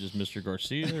call him just Mr.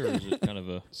 Garcia, or is it kind of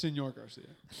a Senor Garcia?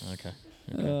 Okay.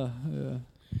 Yeah.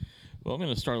 Well, I'm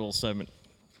going to start a little segment,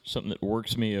 something that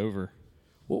works me over.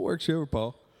 What works you over,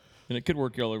 Paul? And it could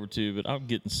work y'all over too, but I'm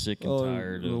getting sick and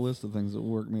tired of of the list of things that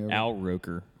work me over. Al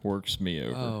Roker works me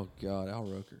over. Oh God, Al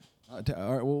Roker. All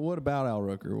right, well, what about Al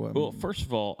Roker? Well, first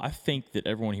of all, I think that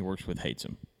everyone he works with hates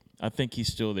him. I think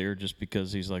he's still there just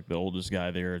because he's like the oldest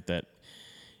guy there at that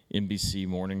NBC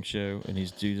morning show, and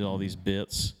he's doing all these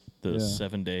bits, the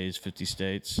 7 days, 50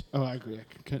 states. Oh, I agree.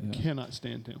 I cannot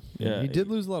stand him. Yeah, he did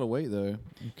lose a lot of weight though.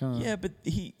 Yeah, but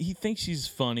he thinks he's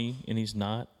funny, and he's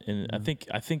not. And I think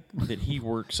that he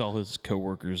works all his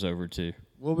coworkers over too.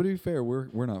 Well, but to be fair,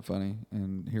 we're not funny,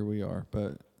 and here we are.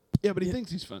 But yeah, but he thinks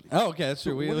he's funny. Oh, okay, that's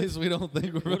true. At least we don't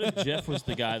think we're. What if Jeff was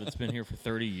the guy that's been here for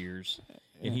 30 years,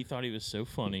 and he thought he was so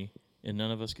funny, and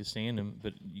none of us could stand him?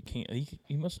 But you can't.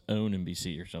 He must own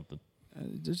NBC or something.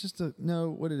 There's just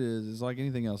what it is like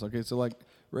anything else. Okay, so like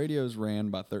radio's ran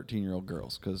by 13-year-old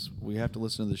girls because we have to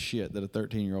listen to the shit that a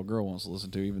 13-year-old girl wants to listen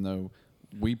to, even though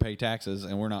we pay taxes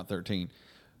and we're not 13.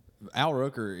 Al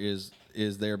Roker is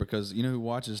there because you know who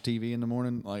watches TV in the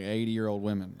morning? Like 80-year-old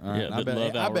women. All right? Yeah,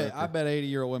 I bet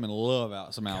 80-year-old women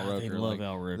love some Al Roker. They love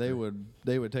Al Roker.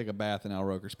 They would take a bath in Al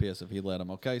Roker's piss if he let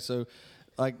them. Okay, so.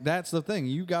 Like, that's the thing.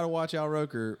 You got to watch Al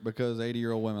Roker because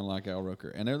 80-year-old women like Al Roker.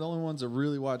 And they're the only ones that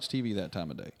really watch TV that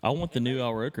time of day. I want the new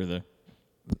Al Roker, though.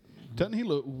 Doesn't he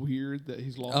look weird that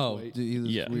he's lost weight? He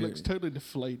He looks totally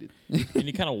deflated. And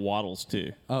he kind of waddles,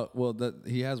 too. Oh, well,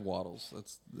 he has waddles.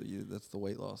 That's the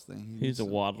weight loss thing. He's a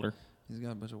waddler. He's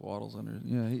got a bunch of waddles under.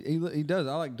 Yeah, he does.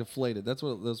 I like deflated. That's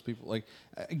what those people like.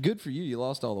 Good for you. You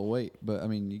lost all the weight, but I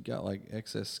mean, you got like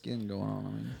excess skin going on.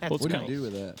 I mean, what do you do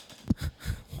with that?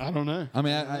 I don't know. I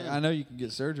mean, I know you can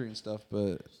get surgery and stuff,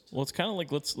 but it's kind of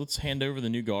like let's hand over the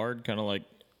new guard, kind of like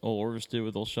old Orvis did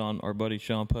with our buddy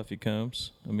Sean Puffy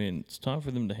Combs. I mean, it's time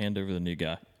for them to hand over the new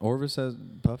guy. Orvis has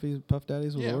Puff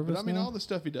Daddies with Orvis. But I mean, now? all the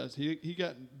stuff he does. He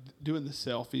got doing the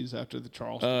selfies after the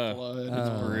Charleston flood. It's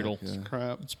brutal. It's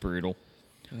crap. It's brutal.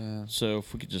 Yeah. So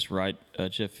if we could just write,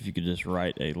 Jeff, if you could just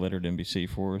write a letter to NBC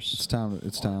for us. It's time.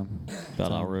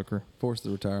 About Al Roker. Force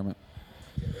the retirement.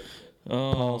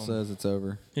 Paul says it's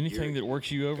over. Anything that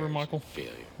works you over, Michael?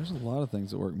 There's a lot of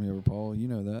things that work me over, Paul. You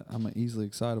know that. I'm an easily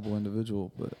excitable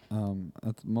individual, but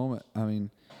at the moment, I mean,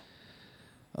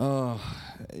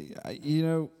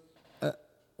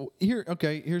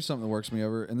 here's something that works me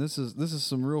over, and this is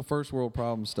some real first world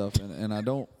problem stuff, and I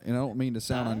don't mean to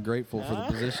sound ungrateful for the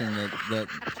position that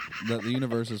the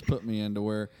universe has put me in, to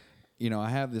where, I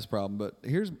have this problem, but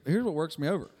here's what works me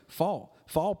over. Fall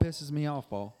pisses me off,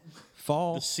 Paul.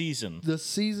 Fall. The season.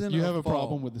 You have a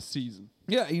problem with the season.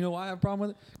 Yeah, you know why I have a problem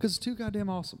with it? Because it's too goddamn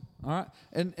awesome. All right,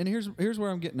 and here's where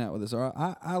I'm getting at with this. All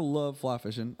right, I love fly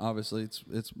fishing. Obviously,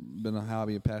 it's been a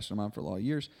hobby, a passion of mine for a lot of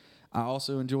years. I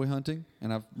also enjoy hunting,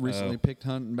 and I've recently picked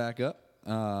hunting back up.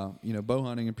 Bow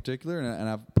hunting in particular, and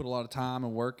I've put a lot of time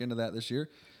and work into that this year.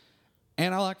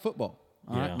 And I like football.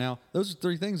 All right. Now, those are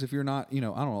 3 things, if you're not, I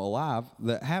don't know, alive,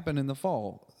 that happen in the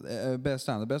fall. Best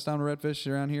time. The best time to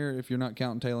redfish around here, if you're not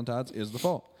counting tail and tides, is the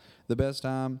fall. The best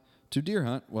time to deer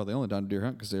hunt, well, the only time to deer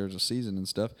hunt, because there's a season and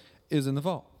stuff, is in the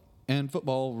fall. And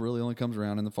football really only comes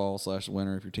around in the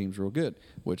fall/winter if your team's real good,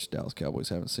 which Dallas Cowboys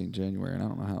haven't seen January, and I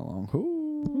don't know how long.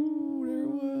 Ooh, there it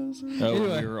was. Oh,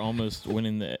 Anyway. you're almost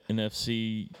winning the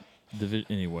NFC division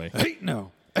anyway.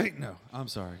 No. I'm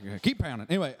sorry. Keep pounding.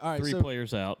 Anyway, all right. 3 so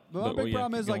players out. My but, big yeah,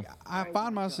 problem keep is, going. like, I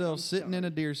find myself sitting in a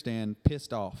deer stand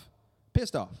pissed off,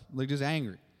 like just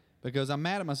angry, because I'm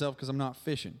mad at myself because I'm not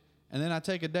fishing. And then I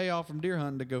take a day off from deer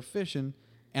hunting to go fishing,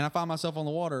 and I find myself on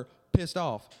the water pissed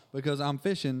off because I'm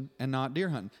fishing and not deer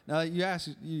hunting. Now,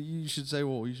 you should say,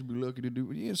 well, you should be lucky to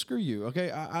do. Yeah, screw you. Okay,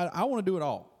 I want to do it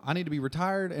all. I need to be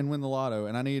retired and win the lotto,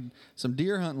 and I need some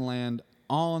deer hunting land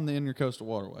on the intercoastal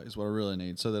waterway is what I really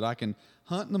need, so that I can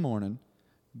hunt in the morning,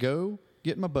 go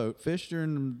get in my boat, fish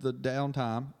during the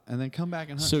downtime, and then come back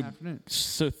and hunt in the afternoon.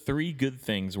 So 3 good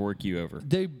things work you over.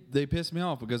 They piss me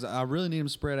off because I really need them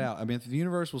spread out. I mean, if the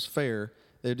universe was fair,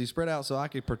 they'd be spread out so I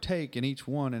could partake in each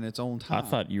one in its own time. I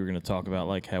thought you were going to talk about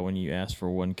like how when you ask for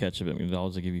 1 ketchup at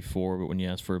McDonald's, they give you 4, but when you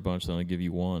ask for a bunch, they only give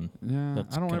you 1. Yeah,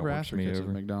 That's I don't kinda ever works ask for me ketchup over.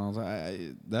 at McDonald's.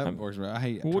 That works for me. I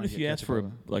hate. Well, what trying if to you get ask for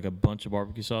ketchup like a bunch of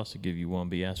barbecue sauce to give you 1,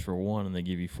 but you ask for 1 and they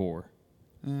give you 4?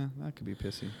 Yeah, that could be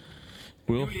pissy.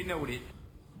 Will, you got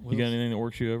anything that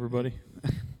works you over, buddy?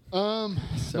 Not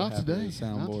happy today. with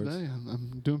Not soundboards. today.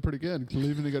 I'm doing pretty good.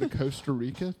 Leaving to go to Costa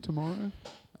Rica tomorrow.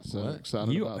 So What?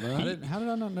 excited about that. How did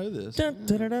I not know this?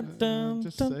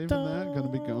 Just saving that. Going to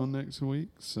be gone next week.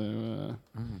 So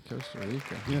Costa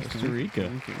Rica. yes, Costa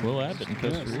Rica. We'll add it in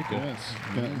Costa Rica. Yes.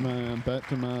 Got my back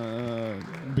to my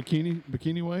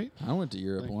bikini weight. I went to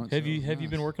Europe once. Have you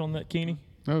been working on that Keeney?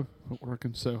 Oh,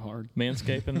 working so hard.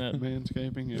 Manscaping that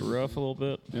Manscaping. it rough a little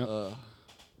bit? Yep.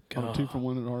 Got a 2 for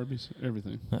 1 at Arby's.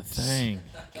 Everything. That thing.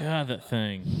 God, that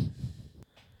thing.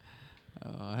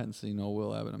 I hadn't seen old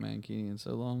Will Abbott and Mankini in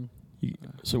so long.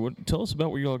 So tell us about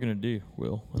what you're all going to do,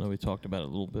 Will. I know we talked about it a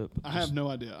little bit. But I have no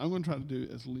idea. I'm going to try to do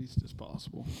as least as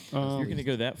possible. you're going to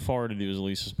go that far to do as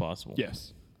least as possible.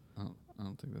 Yes. I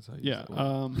don't think that's how you Yeah.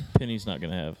 say it. Penny's not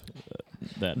going to have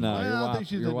that. No, Well, your I wife- think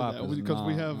she's your into wife that is because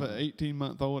we not, have an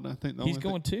 18-month-old, and I think the He's only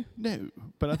going too? No,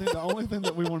 but I think the only thing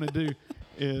that we want to do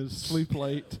is sleep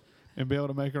late and be able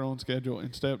to make our own schedule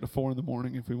and stay up to 4 in the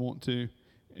morning if we want to.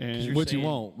 And Which you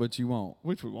won't. Which you won't.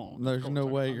 Which we won't. There's Of course, no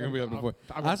way you're gonna be up to I'll- 4.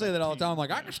 I'll go I say to that all the 10. time. I'm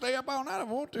like, I can stay up all night if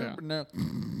I want to. Yeah. But no.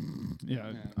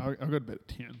 Yeah, I'll go to bed at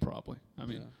 10 probably. I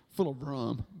mean, full of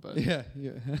rum, but Yeah.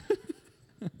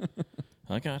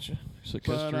 I got you. So But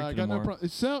Costa Rica I got no tomorrow. problem.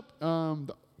 Except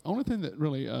the only thing that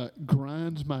really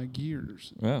grinds my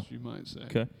gears, Oh. as you might say,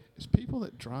 Okay. is people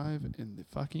that drive in the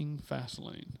fucking fast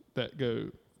lane that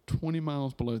go 20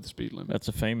 miles below the speed limit. That's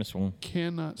a famous one.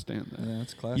 Cannot stand that. Yeah,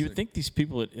 that's classic. You would think these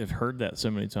people that have heard that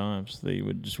so many times, they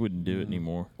wouldn't do it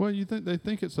anymore. Well, you think they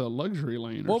think it's a luxury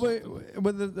lane or Well, something.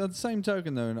 but at the same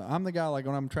token, though, I'm the guy, like,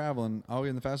 when I'm traveling, I'll get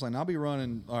in the fast lane. I'll be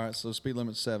running, all right, so speed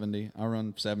limit's 70. I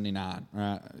run 79,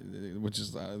 right, which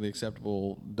is the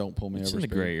acceptable don't pull me It's over in the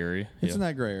speed. gray area. It's Yeah. in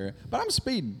that gray area. But I'm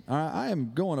speeding. All right? I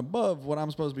am going above what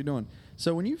I'm supposed to be doing.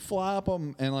 So when you fly up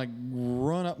them and, like,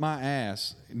 run up my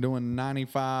ass doing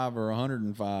 95 or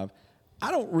 105, I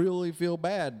don't really feel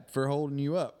bad for holding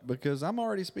you up because I'm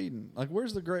already speeding. Like,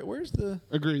 where's the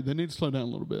Agreed. They need to slow down a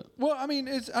little bit. Well,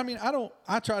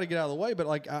 I try to get out of the way, but,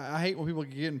 like, I hate when people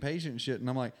get impatient and shit, and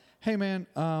I'm like, hey, man,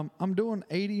 I'm doing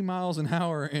 80 miles an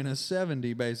hour in a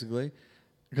 70, basically,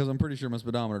 because I'm pretty sure my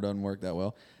speedometer doesn't work that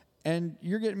well. And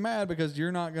you're getting mad because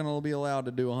you're not going to be allowed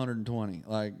to do 120.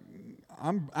 Like,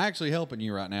 I'm actually helping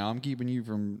you right now. I'm keeping you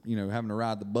from, having to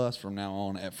ride the bus from now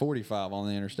on at 45 on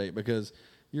the interstate because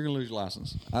you're going to lose your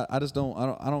license. I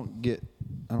don't get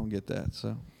that.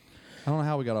 So I don't know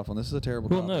how we got off on this. This is a terrible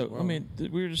Well, topic. no, I mean,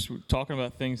 we were just talking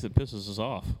about things that pisses us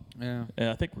off. Yeah. And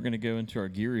I think we're going to go into our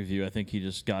gear review. I think he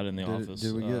just got in the office.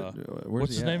 Did we get? Where's what's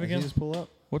he his at? name Did again? he just pull up?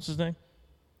 What's his name?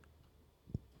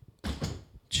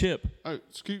 Chip. Oh,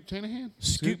 Scoop Tanahan?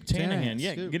 Scoop Tanahan.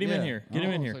 Yeah, Scoop, get him in here. Get him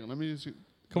Hold in on a here. second. Let me just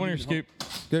Come on here, Scoop.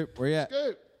 Scoop, where you at?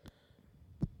 Scoop.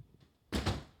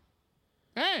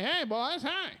 Hey, boys.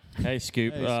 Hi. Hey,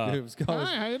 Scoop. Hey, Scoop. It's going-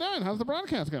 Hi, how you doing? How's the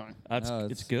broadcast going?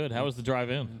 It's good. How was the drive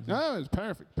in? No, it's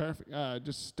perfect.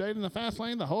 Just stayed in the fast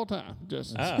lane the whole time.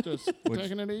 Just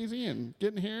taking it easy and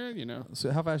getting here,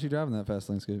 So how fast you driving that fast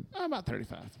lane, Scoop? About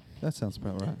 35. That sounds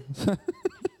about right.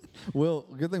 Will,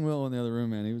 good thing Will in the other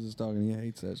room, man. He was just talking. He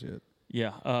hates that shit.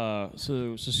 Yeah.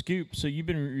 So Scoop. So you've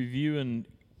been reviewing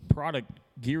product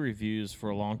gear reviews for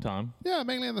a long time. Yeah,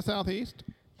 mainly in the southeast.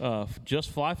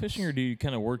 Just fly fishing, or do you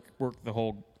kind of work the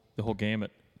whole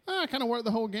gamut? I kind of work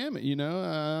the whole gamut, you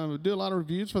know. Do a lot of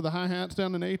reviews for the hi-hats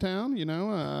down in A-Town, you know.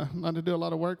 I like to do a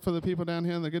lot of work for the people down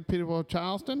here, the good people of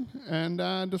Charleston. And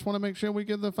I just want to make sure we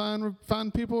give the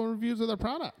fine people reviews of their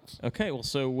products. Okay, well,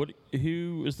 so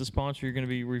who is the sponsor you're going to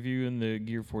be reviewing the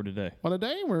gear for today? Well,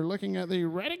 today we're looking at the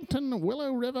Reddington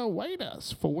Willow River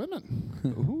waders for women.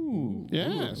 Ooh.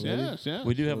 Yes.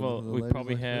 We do have we ladies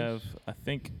probably like have, I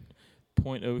think,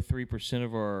 0.03%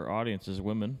 of our audience is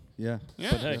women. Yeah.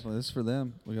 Yeah. But hey, Definitely. This is for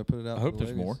them. We got to put it out. I for hope the there's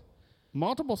ladies. more.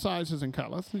 Multiple sizes and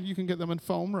colors. You can get them in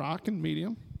foam, rock, and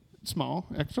medium, small,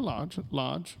 extra large,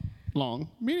 long,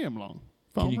 medium long.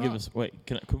 Foam, Can you give rock.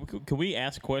 us, can we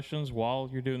ask questions while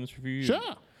you're doing this review?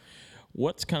 Sure.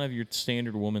 What's kind of your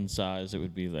standard woman size that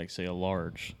would be like, say, a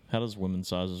large? How does women's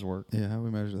sizes work? Yeah, how do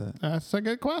we measure that? That's a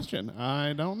good question.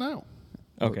 I don't know.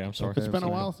 Okay, I'm sorry. Okay. It's been a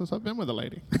sorry. while since I've been with a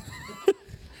lady.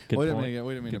 Good Wait a point. minute.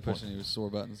 We didn't mean to Good push point. any sore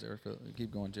buttons there.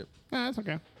 Keep going, Chip. That's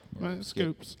okay.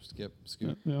 Scoops. Skip.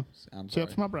 Yeah. I'm sorry.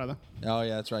 Chip's my brother. Oh,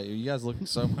 yeah, that's right. You guys look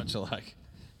so much alike.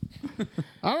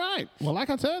 All right. Well, like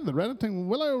I said, the Reddington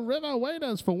Willow River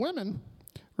waders for women.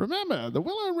 Remember, the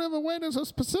Willow River waders are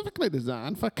specifically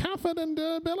designed for comfort and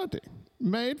durability.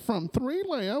 Made from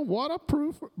 3-layer,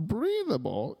 waterproof,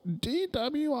 breathable,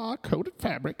 DWR-coated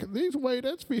fabric, these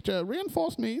waders feature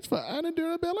reinforced knees for added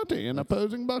durability and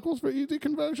opposing buckles for easy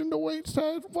conversion to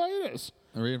weight-sized waders.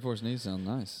 The reinforced knees sound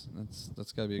nice.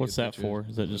 That's got to be a What's good that feature. for?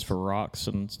 Is that just for rocks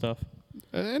and stuff?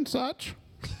 And such.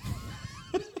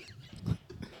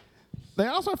 They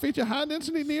also feature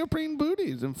high-density neoprene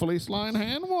booties and fleece-lined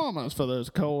hand warmers for those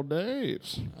cold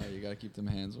days. Oh, you got to keep them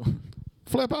hands warm.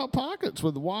 Flip-out pockets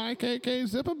with YKK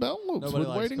zipper belt loops Nobody with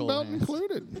likes waiting cold belt hands.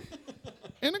 included.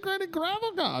 Integrated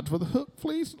gravel guards with hook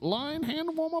fleece line hand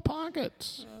warmer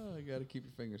pockets. Oh, you got to keep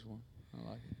your fingers warm. I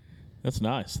like it. That's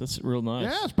nice. That's real nice.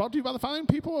 Yeah, it's brought to you by the fine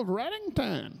people of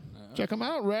Reddington. Check them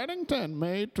out, Reddington,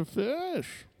 made to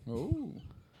fish. Oh,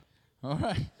 all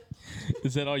right.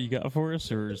 Is that all you got for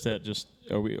us, or is that just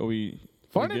are we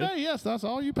For we good? today, yes, that's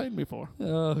all you paid me for.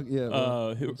 Oh, yeah.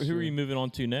 well, Who sure. are you moving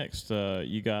on to next?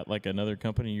 You got like another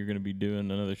company you're going to be doing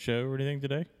another show or anything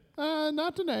today?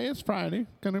 Not today. It's Friday.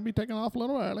 Going to be taking off a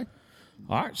little early.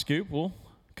 All right, Scoop. Well,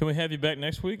 can we have you back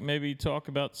next week? Maybe talk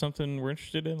about something we're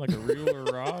interested in, like a reel or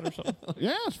a rod or something?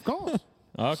 Yes, of course.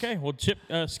 Okay. Well,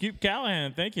 Scoop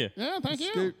Callahan, thank you. Yeah, thank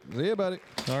you. Scoop. See you, buddy.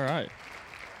 All right.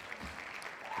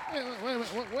 Wait,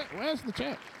 where's the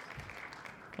check?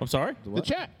 I'm sorry? The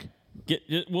check.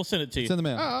 We'll send it to you. It's in the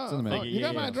mail. It's in the mail. Thank You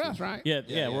got Yeah, my yeah. address, right?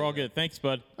 Yeah, we're all good. Thanks,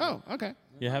 bud. Oh, okay.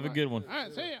 Yeah, have a good one. All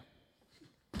right, see ya.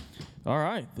 All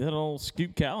right, that old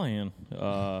Scoop Callahan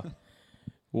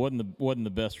wasn't the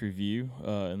best review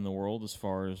in the world as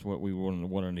far as what we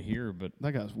wanted to hear, but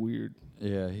That guy's weird.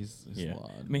 Yeah, he's yeah,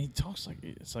 loud. I mean he talks like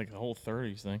it's like the whole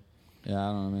 30s thing. Yeah,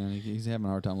 I don't know, man. He's having a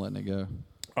hard time letting it go.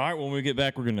 All right, when we get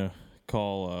back, we're gonna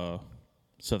call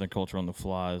Southern Culture on the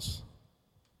Flies.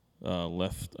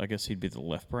 Left, I guess he'd be the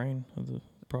left brain of the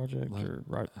project, or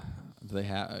right? Do they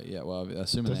have? Yeah, well,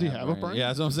 assuming Does they he have a brain? Yeah,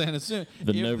 that's what I'm saying. Assume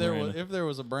The if there no-brainer. was if there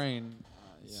was a brain.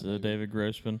 So David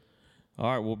Grossman.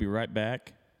 All right, we'll be right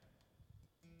back.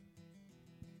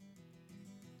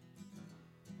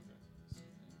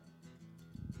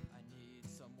 I need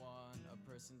someone, a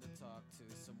person to talk to,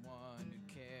 someone who'd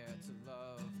care to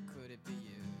love. Could it be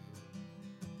you?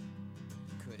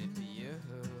 Could it be you?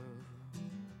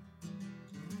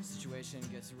 Situation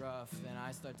gets rough, then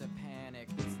I start to panic.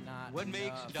 It's not What makes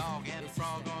enough. a dog and a It's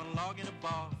frog just on a log in a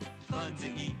bar? Fun to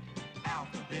eat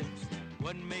alphabets.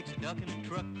 What makes a duck in a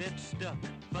truck that's stuck?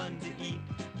 Fun to eat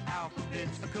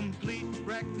alphabets. A complete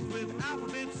breakfast with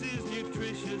alphabets is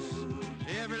nutritious.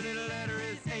 Every little letter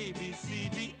is A, B, C,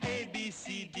 D, A, B,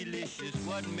 C, delicious.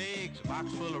 What makes a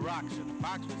box full of rocks and a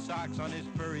fox with socks on his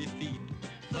furry feet?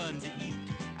 Fun to eat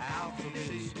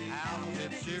alphabets.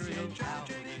 Alphabet cereal,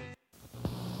 alphabet.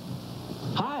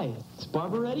 Hi, is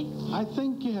Barbara ready? I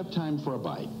think you have time for a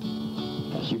bite.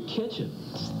 Your kitchen,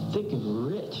 it's thick and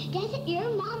rich. Doesn't your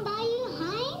mom buy you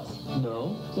Heinz?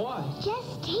 No? Why?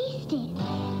 Just taste it.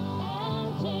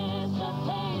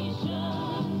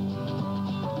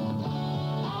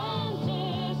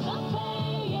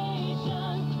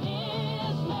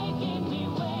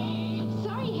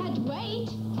 Sorry you had to wait.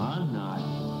 I'm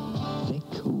not. Thick,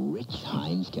 rich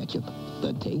Heinz ketchup.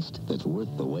 The taste that's worth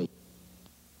the wait.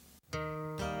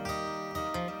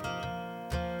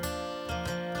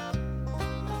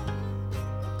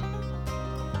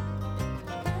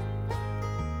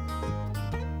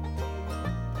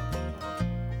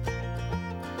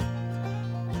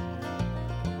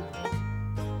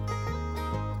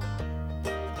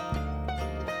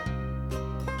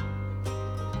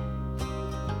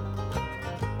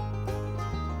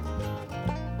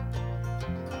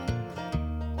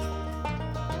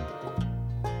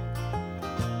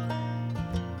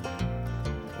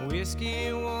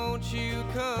 Whiskey, won't you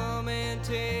come and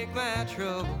take my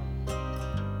trouble?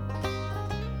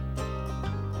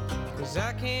 'Cause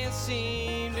I can't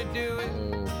seem to do it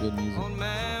good music. on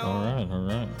my All own. right, all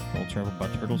right. Old Travel by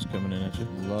Turtles coming in at you.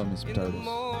 Love me some In the turtles.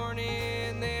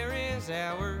 morning there is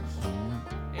hours.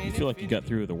 You feel like you got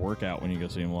through with a workout when you go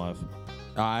see him live.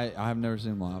 I've never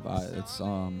seen them live. It's high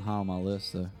on my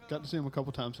list though. Got to see them a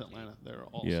couple times in Atlanta. They're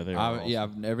awesome. Yeah, they are awesome. Yeah,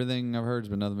 everything I've heard has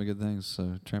been nothing but good things.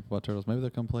 So Trampled by Turtles. Maybe they'll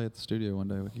come play at the studio one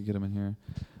day. We could get them in here.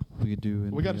 We could do.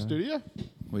 We got a studio?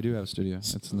 We do have a studio.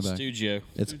 It's in the back. Studio.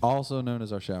 It's also known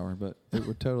as our shower, but it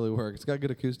would totally work. It's got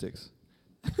good acoustics.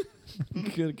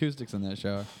 Good acoustics in that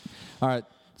shower. All right.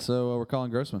 So we're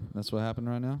calling Grossman. That's what happened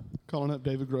right now. Calling up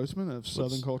David Grossman of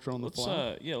Southern Culture on the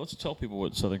Fly. Let's tell people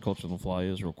what Southern Culture on the Fly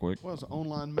is real quick. Well, it's an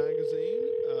online magazine.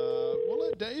 We'll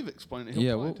let Dave explain it.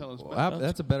 He'll probably tell us better.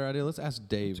 That's a better idea. Let's ask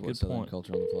Dave what good Southern point.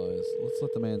 Culture on the Fly is. Let's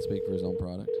let the man speak for his own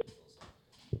product.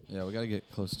 Yeah, we got to get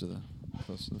close to the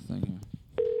thing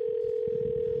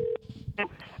here.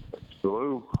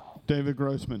 Hello. David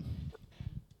Grossman.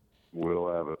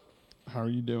 Will have it. How are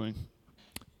you doing?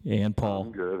 And Paul.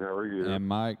 I'm good. How are you? And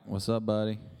Mike, what's up,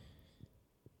 buddy?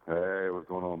 Hey, what's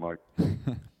going on, Mike?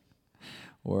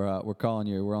 We're calling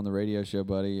you. We're on the radio show,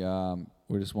 buddy.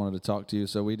 We just wanted to talk to you.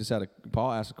 So we just had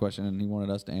Paul asked a question and he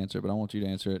wanted us to answer it, but I want you to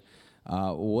answer it.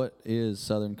 What is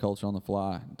Southern Culture on the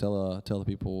Fly? Tell the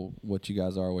people what you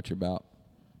guys are, what you're about.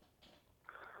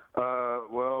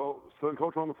 Well, Southern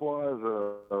Culture on the Fly is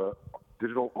a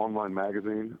digital online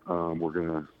magazine. We're going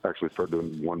to actually start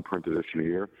doing one print edition a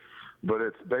year. But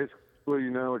it's basically,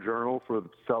 a journal for the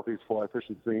Southeast fly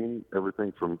fishing scene,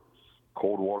 everything from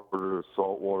cold water to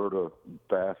salt water to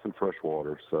bass and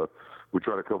freshwater. So we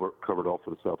try to cover it all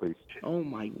for the Southeast. Oh,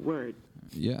 my word.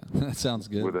 Yeah, that sounds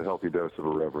good. With a healthy dose of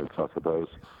irreverence, I suppose.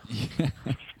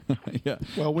 Yeah.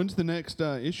 Well, when's the next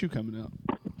issue coming out?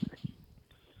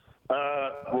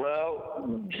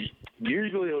 Well,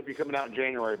 usually it would be coming out in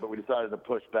January, but we decided to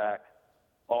push back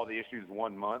all the issues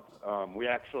 1 month. We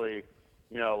actually,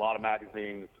 a lot of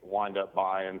magazines wind up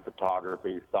buying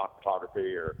stock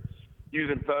photography, or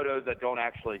using photos that don't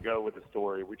actually go with the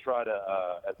story. We try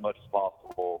to, as much as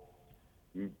possible,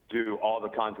 do all the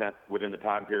content within the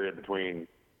time period between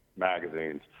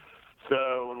magazines.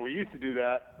 So when we used to do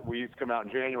that, we used to come out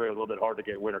in January. It was a little bit hard to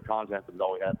get winter content because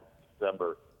all we had was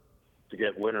December to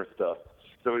get winter stuff.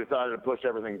 So we decided to push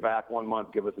everything back 1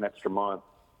 month, give us an extra month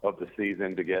of the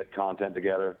season to get content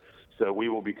together. So we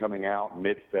will be coming out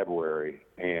mid-February.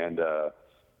 And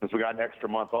since we got an extra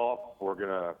month off, we're going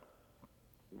to,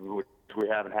 which we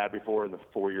haven't had before in the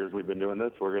 4 years we've been doing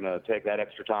this, we're going to take that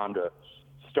extra time to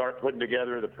start putting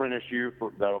together the print issue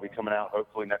that'll be coming out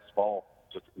hopefully next fall,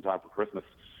 just in time for Christmas,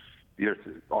 either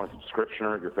on a subscription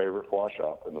or at your favorite fly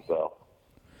shop in the South.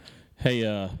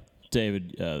 Hey,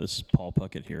 David, this is Paul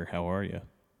Puckett here. How are you?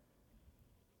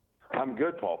 I'm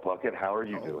good, Paul Puckett. How are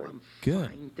you doing? Good.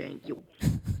 Fine, thank you.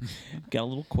 Got a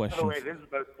little By question. the way, this is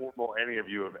the most formal any of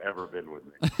you have ever been with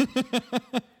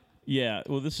me. Yeah,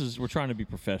 well, we're trying to be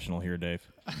professional here, Dave.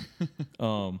 Yeah.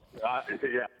 All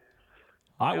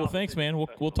right, well, thanks, man.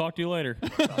 We'll talk to you later.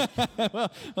 well,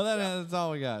 that's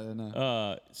all we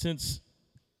got. Since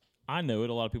I know it,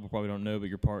 a lot of people probably don't know, but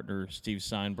your partner, Steve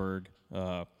Seinberg,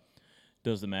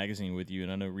 does the magazine with you,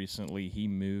 and I know recently he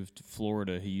moved to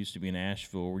Florida. He used to be in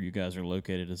Asheville, where you guys are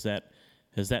located. Has that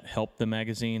helped the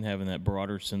magazine, having that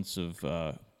broader sense of,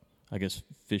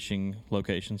 fishing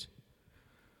locations?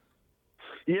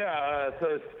 Yeah,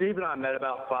 so Steve and I met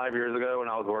about 5 years ago when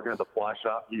I was working at the fly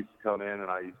shop. He used to come in, and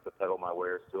I used to peddle my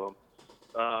wares to him.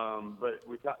 But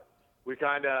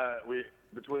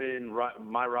between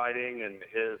my writing and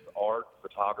his art,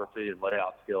 photography, and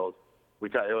layout skills,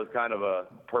 it was kind of a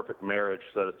perfect marriage,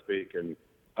 so to speak. And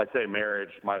I say marriage,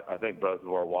 I think both of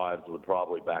our wives would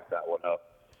probably back that one up.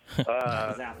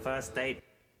 Was our first date?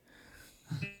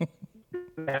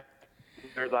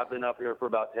 I've been up here for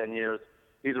about 10 years.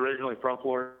 He's originally from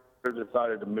Florida,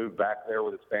 decided to move back there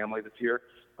with his family this year.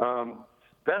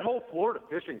 That whole Florida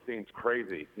fishing scene's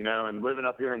crazy, and living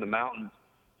up here in the mountains,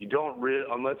 you don't really,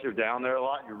 unless you're down there a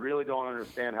lot, you really don't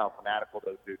understand how fanatical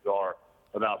those dudes are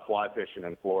about fly fishing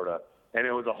in Florida. And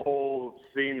it was a whole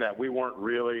scene that we weren't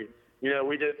really,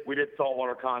 we did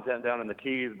saltwater content down in the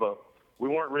Keys, but we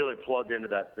weren't really plugged into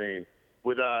that scene.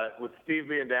 With Steve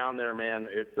being down there, man,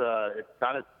 it's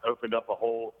kind of opened up a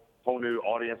whole new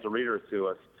audience of readers to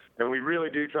us. And we really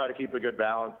do try to keep a good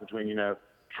balance between,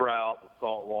 trout,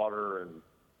 saltwater, and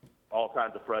all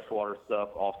kinds of freshwater stuff,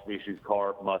 off-species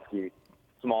carp, muskie,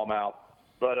 smallmouth.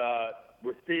 But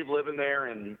with Steve living there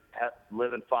and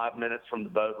living 5 minutes from the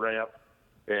boat ramp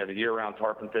and a year-round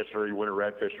tarpon fishery, winter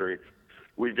red fishery,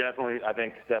 we definitely, I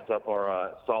think, stepped up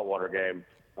our saltwater game.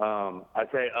 I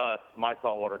say us, my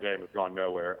saltwater game has gone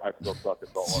nowhere. I still suck at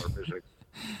saltwater fishing,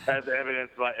 as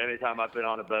evidenced by any time I've been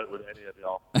on a boat with any of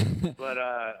y'all. But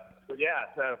yeah,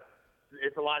 so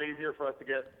it's a lot easier for us to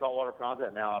get saltwater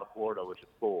content now out of Florida, which is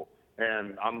cool.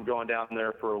 And I'm going down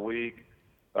there for a week.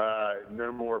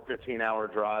 No more 15-hour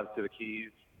drives to the Keys.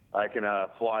 I can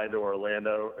fly into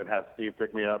Orlando and have Steve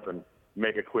pick me up and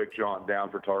make a quick jaunt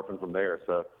down for tarpon from there.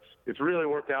 So it's really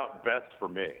worked out best for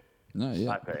me. No,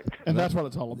 yeah. I think. And that's what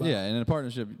it's all about. Yeah, and in a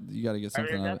partnership, you got to get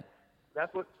something out of it.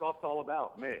 That's what golf's all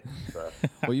about, me. So.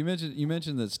 Well, you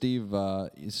mentioned that Steve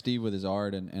with his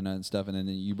art and stuff, and then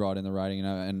you brought in the writing,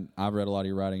 and I've read a lot of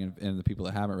your writing, and the people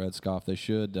that haven't read Scoff, they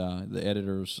should. The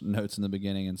editor's notes in the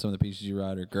beginning and some of the pieces you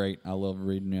write are great. I love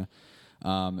reading you.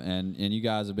 And you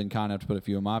guys have been kind enough to put a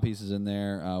few of my pieces in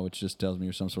there, which just tells me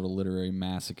you're some sort of literary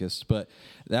masochist. But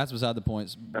that's beside the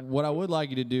point. What I would like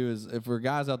you to do is, if there are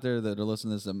guys out there that are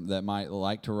listening to this that might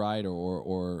like to write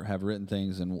or have written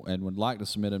things and would like to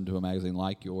submit them to a magazine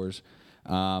like yours,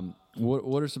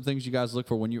 what are some things you guys look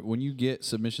for when you get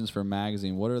submissions for a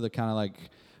magazine? What are the kind of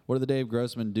what are the Dave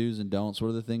Grossman do's and don'ts? What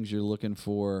are the things you're looking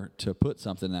for to put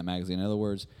something in that magazine? In other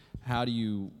words, how do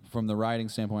you, from the writing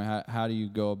standpoint, how do you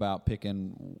go about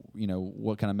picking,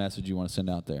 what kind of message you want to send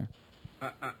out there?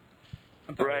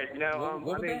 Right.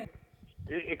 I mean,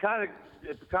 it kind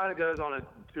of goes on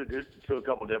to a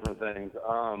couple different things.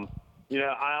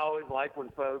 I always like when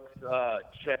folks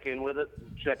check in with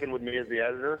me as the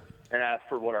editor and ask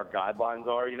for what our guidelines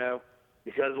are.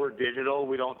 Because we're digital,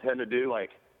 we don't tend to do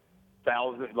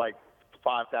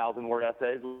 5,000 word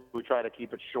essays. We try to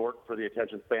keep it short for the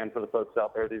attention span for the folks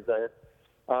out there these days.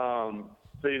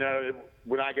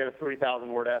 When I get a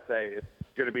 3,000 word essay, it's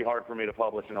going to be hard for me to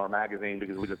publish in our magazine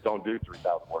because we just don't do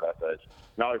 3,000 word essays.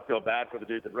 And I always feel bad for the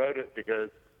dude that wrote it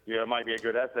because, it might be a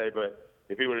good essay, but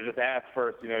if he would have just asked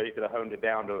first, he could have honed it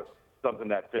down to something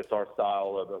that fits our style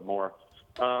a little bit more.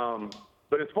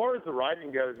 But as far as the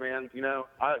writing goes, man,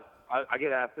 I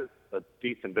get asked this a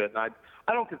decent bit, and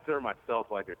I don't consider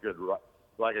myself like a good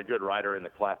writer in the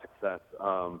classic sense.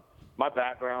 My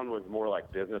background was more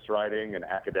like business writing and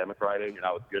academic writing, and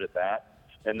I was good at that.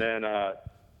 And then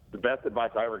the best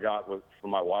advice I ever got was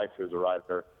from my wife, who's a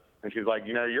writer, and she's like,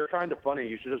 you're kind of funny.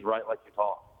 You should just write like you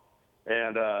talk.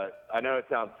 And I know it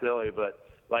sounds silly, but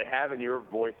having your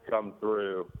voice come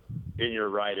through in your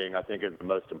writing, I think is the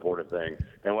most important thing.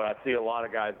 And what I see a lot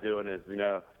of guys doing is,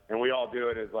 and we all do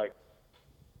it, is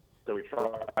so we try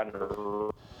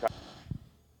to.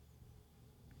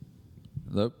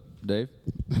 Hello, Dave?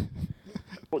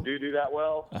 People do that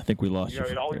well. I think we lost you.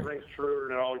 It always rings truer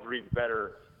and it always reads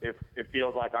better if it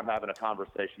feels like I'm having a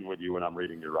conversation with you when I'm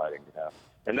reading your writing.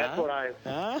 And that's what I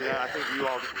think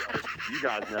you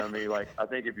guys know me. I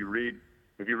think if you read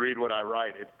what I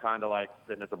write, it's kind of like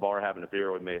sitting at the bar having a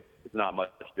beer with me. It's not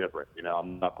much different.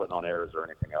 I'm not putting on airs or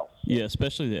anything else. Yeah,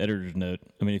 especially the editor's note.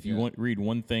 I mean, if you read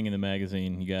one thing in the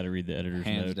magazine, you got to read the editor's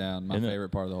note. Hands down, my favorite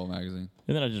part of the whole magazine.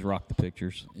 And then I just rock the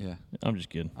pictures. Yeah. I'm just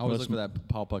kidding. I always look for that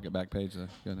Paul Puckett back page, though.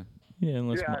 Yeah,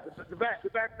 the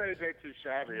back page ain't too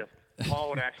shabby. Paul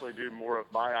would actually do more of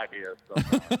my ideas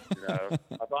sometimes.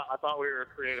 I thought we were a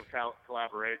creative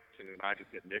collaboration, and I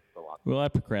just get nixed a lot. Well, I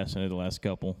procrastinated the last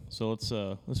couple, so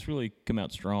let's really come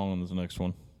out strong on this next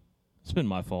one. It's been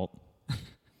my fault.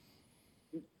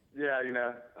 Yeah,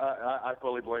 I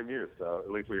fully blame you. So at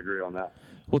least we agree on that.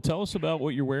 Well, tell us about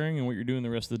what you're wearing and what you're doing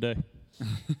the rest of the day.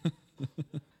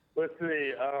 Let's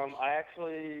see. I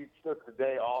actually took the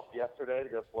day off yesterday to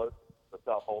go float to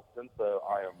South Holston, so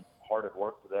I am hard at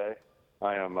work today.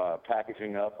 I am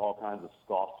packaging up all kinds of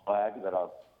Scoff swag that I've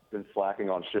been slacking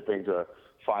on shipping to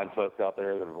find folks out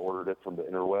there that have ordered it from the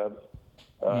interwebs.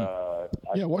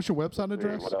 What's your website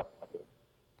address?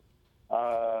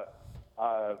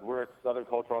 We're at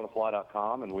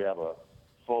southerncultureonthefly.com, and we have a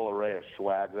full array of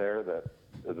swag there that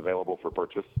is available for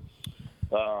purchase.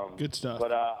 Good stuff.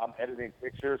 But I'm editing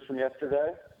pictures from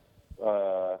yesterday.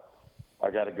 I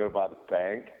got to go by the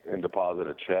bank and deposit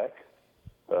a check.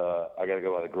 I got to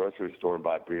go by the grocery store and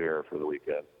buy beer for the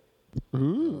weekend.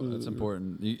 Ooh, that's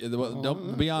important.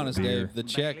 Don't be honest, Dave. The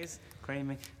check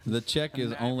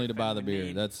is only to buy the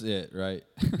beer. That's it, right?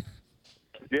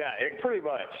 Yeah, pretty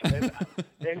much. And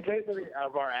in case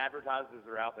of our advertisers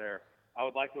that are out there, I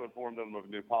would like to inform them of a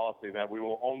new policy that we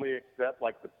will only accept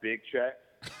the big checks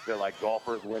that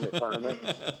golfers win at tournaments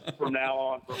from now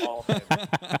on for all things.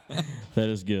 That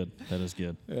is good.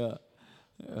 Yeah.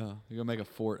 You're gonna make a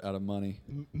fort out of money.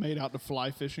 Made out to fly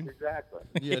fishing. Exactly.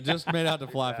 Yeah, just made out to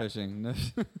fly fishing.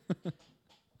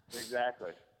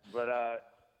 Exactly. But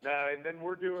and then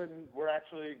we're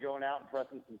actually going out and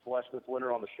pressing some flesh this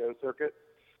winter on the show circuit.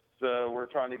 So we're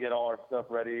trying to get all our stuff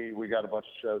ready. We got a bunch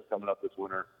of shows coming up this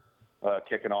winter,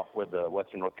 kicking off with the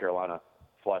Western North Carolina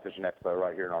Fly Fishing Expo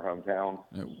right here in our hometown.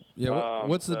 Yeah.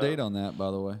 What's the date on that, by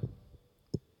the way?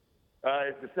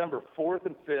 It's December 4th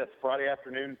and 5th, Friday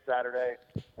afternoon, Saturday,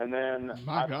 and then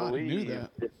I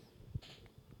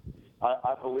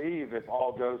believe if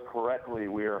all goes correctly,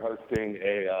 we are hosting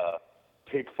a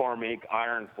Pig Farm Inc.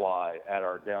 Iron Fly at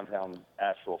our downtown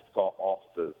Asheville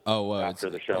offices. Oh,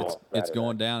 after the show. It's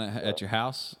going down at your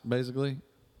house, basically.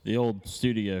 The old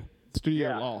studio.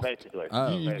 Loft. Basically.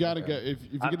 You got to go if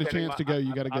you get a chance to go.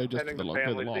 You got to go just to the loft.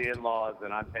 The in-laws,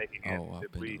 and I'm taking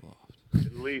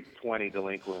at least 20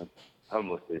 delinquent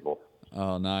homeless people.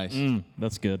 Oh, nice.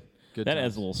 That's good. Good that times.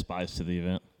 adds a little spice to the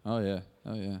event. Oh yeah.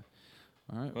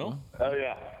 All right. Well. Oh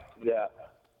yeah.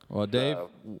 Well, Dave,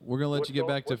 we're gonna let you get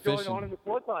back to fishing. What's going on in the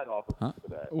flood tide office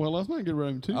today? Well, let's not get rid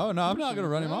of him too. Oh no, I'm not gonna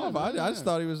run him off. I just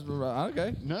thought he was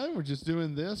okay. No, we're just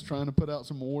doing this, trying to put out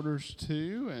some orders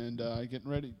too, and getting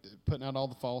ready, putting out all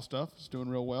the fall stuff. It's doing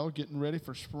real well. Getting ready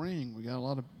for spring. We got a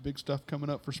lot of big stuff coming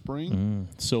up for spring.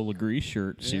 Solar Grease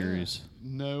shirt series.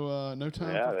 No time for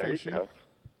there fishing. You go.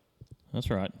 That's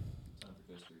right.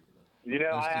 You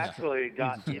know, I actually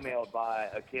got emailed by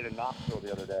a kid in Knoxville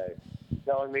the other day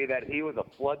telling me that he was a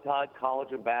Flood Tide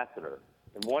College ambassador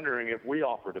and wondering if we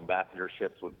offered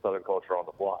ambassadorships with Southern Culture on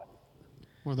the Fly.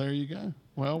 Well, there you go.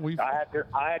 Well, I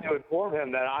had to inform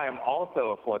him that I am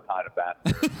also a Flood Tide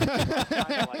ambassador.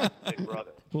 Kind of like his big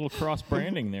brother. A little cross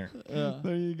branding there.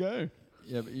 There you go.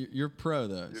 Yeah, but you're pro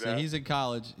though. You See, know? he's in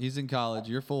college.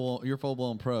 You're full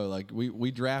blown pro. Like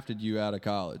we drafted you out of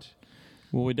college.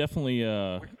 Well, we definitely.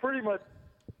 Which pretty much,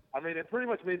 it pretty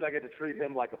much means I get to treat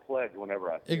him like a pledge whenever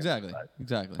I see Exactly. him.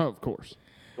 Exactly. Oh, of course.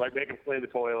 Like make him clean the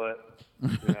toilet,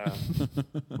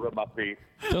 rub my feet.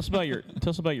 Tell us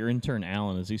about your intern,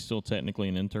 Alan. Is he still technically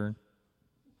an intern?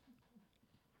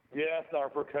 Yes, our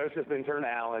precocious intern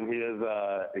Alan. He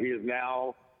is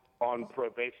now on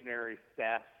probationary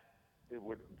staff.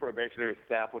 Probationary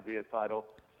staff would be his title.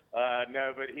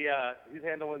 No, but he's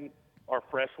handling our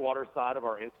freshwater side of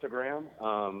our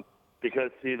Instagram.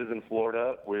 Because Steve is in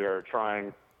Florida, we are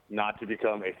trying not to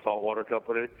become a saltwater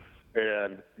company.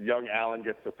 And young Alan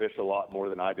gets to fish a lot more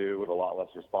than I do with a lot less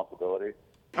responsibility.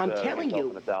 I'm telling he's you.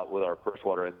 helping us out with our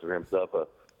freshwater Instagram stuff, a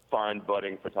fine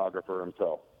budding photographer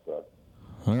himself. So.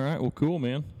 All right. Well, cool,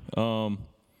 man. Well,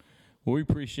 we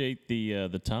appreciate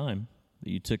the time that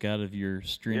you took out of your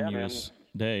strenuous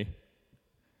day.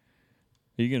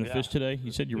 Are you going to fish today?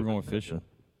 You said you were going fishing.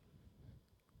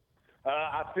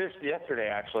 I fished yesterday,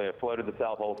 actually. I floated the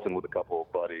South Holston with a couple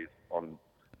of buddies on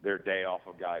their day off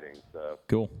of guiding. So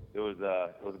cool. It was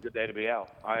a good day to be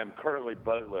out. I am currently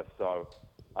boatless, so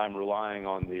I'm relying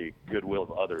on the goodwill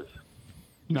of others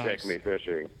to take me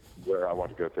fishing where I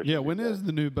want to go fishing. Yeah, when is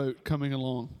the new boat coming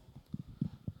along?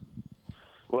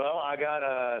 Well,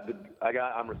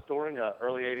 I'm restoring a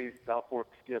early '80s South Fork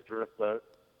skiff drift boat,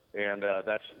 and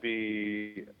that should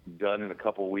be done in a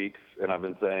couple weeks. And I've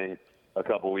been saying a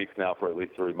couple weeks now for at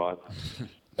least 3 months.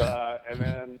 And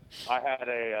then I had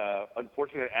a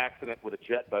unfortunate accident with a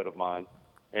jet boat of mine,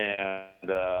 and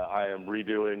I am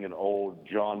redoing an old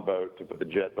John boat to put the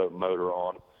jet boat motor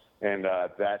on, and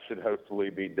that should hopefully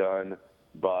be done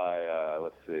by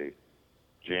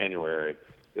January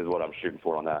is what I'm shooting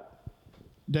for on that.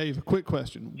 Dave, a quick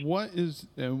question. What is,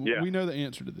 we know the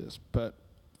answer to this, but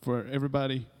for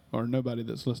everybody or nobody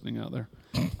that's listening out there,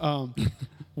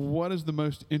 what is the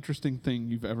most interesting thing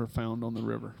you've ever found on the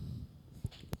river?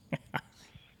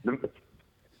 This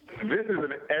is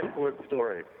an excellent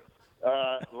story.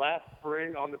 Last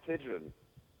spring on the Pigeon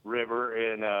River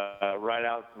in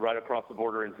right across the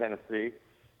border in Tennessee,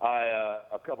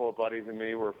 a couple of buddies and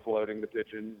me were floating the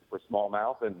Pigeon for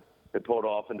smallmouth and had pulled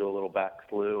off into a little back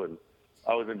slough, and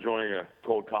I was enjoying a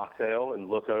cold cocktail and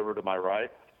look over to my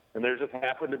right, and there just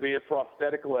happened to be a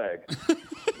prosthetic leg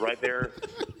right there,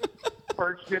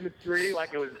 perched in the tree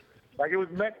like it was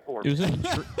meant for me.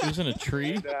 It was in a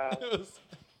tree. And,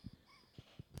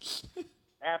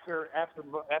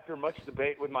 after much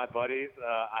debate with my buddies,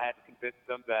 I had to convince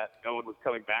them that no one was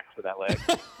coming back for that leg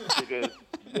because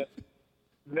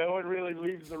no one really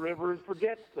leaves the river and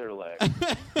forgets their leg.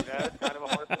 It's kind of a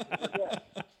hard thing to forget.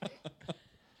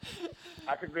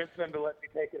 I convinced them to let me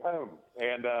take it home,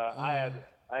 and I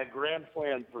had grand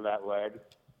plans for that leg.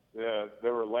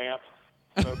 There were lamps,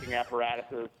 smoking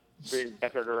apparatuses being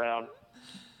entered around.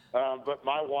 But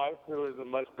my wife, who is a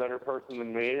much better person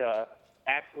than me,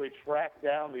 actually tracked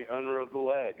down the owner of the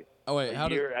leg. Oh, wait, a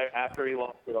year after he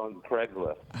lost it on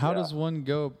Craigslist. How does one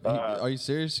go? Are you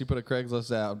serious? You put a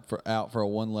Craigslist out for a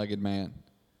one-legged man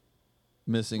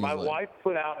missing My his leg. wife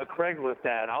put out a Craigslist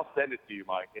ad. I'll send it to you,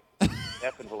 Mike. It's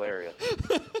effing hilarious.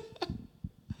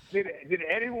 Did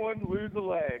anyone lose a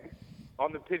leg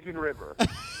on the Pigeon River?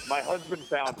 My husband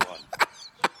found one.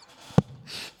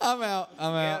 I'm out.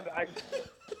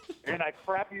 And I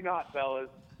crap you not, fellas,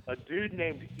 a dude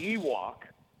named Ewok,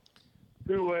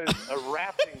 who was a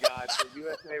rafting guy for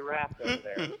USA Raft over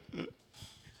there.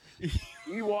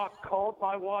 Ewok called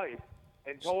my wife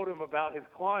and told him about his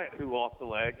client who lost a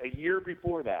leg a year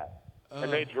before that.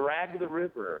 And they dragged the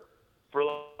river for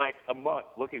like a month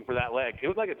looking for that leg. It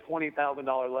was like a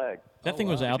 $20,000 leg. That thing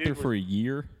was out there for a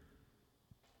year,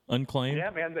 unclaimed. Yeah,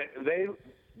 man.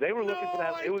 They were looking for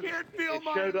that. It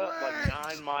showed up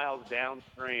like 9 miles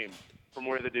downstream from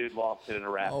where the dude lost it in a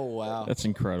raft. Oh, wow. That's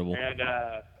incredible. And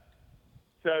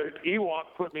so Ewok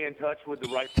put me in touch with the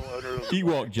rightful owner of the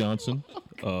Ewok Johnson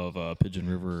of Pigeon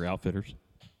River Outfitters.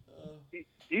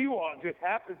 Ewok just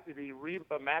happens to be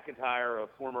Reba McEntire of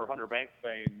former Hunter Banks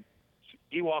fame.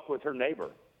 Ewok was her neighbor.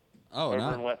 Oh, over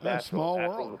nice. in West Yeah, Asheville. small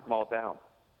Asheville's world. a small town.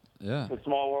 Yeah. It's a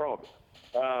small world.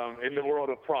 In the world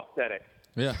of prosthetics.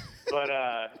 Yeah. But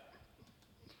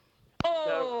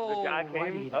so the guy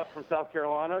came up from South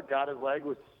Carolina, got his leg,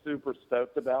 was super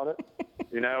stoked about it.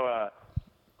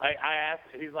 I asked,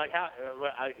 he's like, how?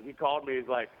 He called me, he's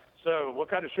like, so what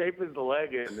kind of shape is the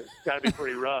leg in? It's got to be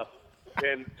pretty rough.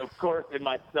 And of course, in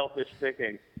my selfish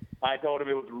thinking, I told him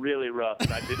it was really rough.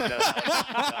 And I didn't know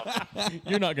that.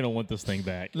 You're not going to want this thing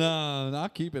back. No, I'll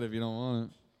keep it if you don't want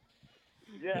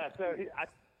it. Yeah, so I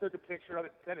took a picture of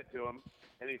it, sent it to him,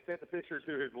 and he sent the picture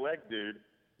to his leg dude.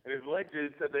 And his leg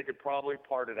dude said they could probably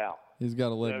part it out. He's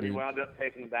got a leg So he dude. wound up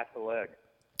taking back the leg.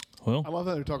 Well, I love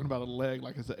that they're talking about a leg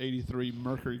like it's an '83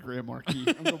 Mercury Grand Marquis.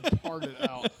 I'm gonna part it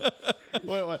out.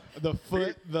 Wait, the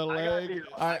foot, the leg.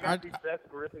 I got these best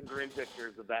grip and grin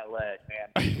pictures of that leg, man.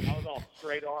 I was all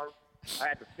straight arm. I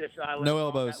had the fisheye leg. No on.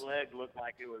 elbows. That leg looked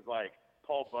like it was like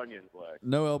Paul Bunyan's leg.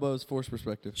 No elbows, forced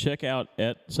perspective. check out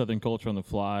at Southern Culture on the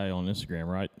Fly on Instagram,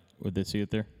 right? Would they see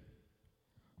it there?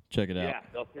 Check it out. Yeah,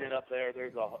 they'll see it up there.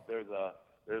 There's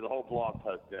a whole blog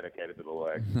post dedicated to the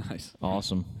leg. Nice.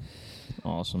 Awesome.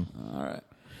 All right.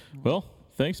 Well,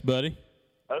 thanks, buddy.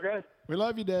 Okay. We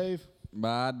love you, Dave.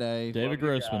 Bye, Dave. David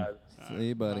Grossman. See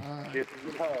you, buddy. Kisses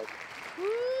and hugs.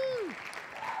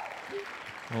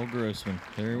 Old Grossman.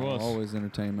 There he was. Always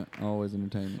entertainment. Always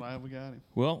entertainment. Glad we got him.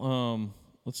 Well,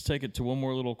 let's take it to one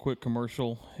more little quick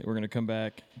commercial. We're going to come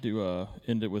back,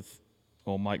 end it with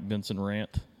old Mike Benson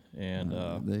rant. And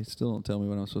they still don't tell me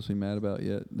what I'm supposed to be mad about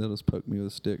yet. They'll just poke me with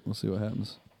a stick. We'll see what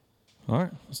happens. all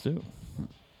right, let's do it.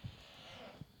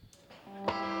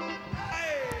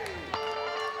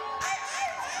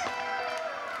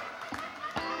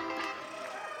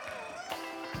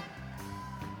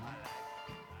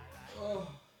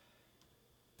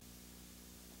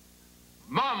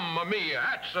 Mamma mia,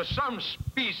 that's some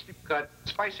species. Cut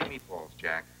spicy meatballs,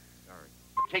 Jack. Sorry.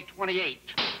 Take 28.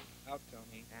 Out,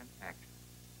 Tony. And action.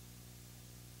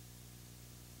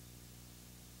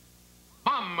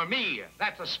 Mamma mia,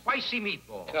 that's a spicy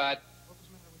meatball. Cut. What was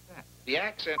the matter with that? The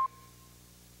accent.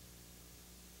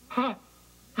 Cut.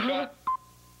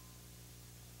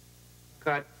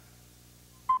 Cut.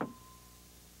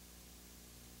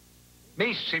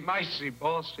 Micey, micey,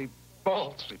 ballsy,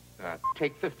 ballsy. Cut.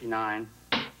 Take 59.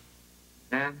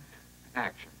 And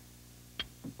action.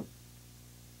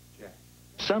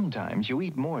 Sometimes you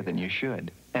eat more than you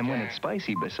should. And when it's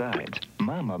spicy besides,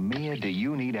 Mamma Mia, do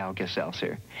you need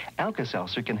Alka-Seltzer?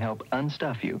 Alka-Seltzer can help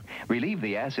unstuff you, relieve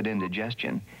the acid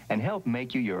indigestion, and help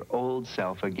make you your old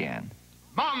self again.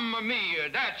 Mamma mia,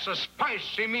 that's a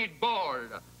spicy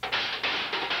meatball.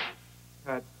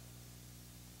 Cut.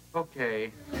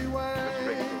 Okay.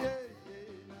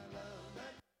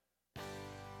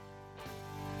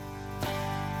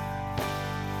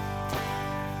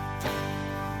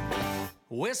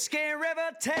 Whiskey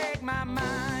River, take my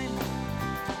mind.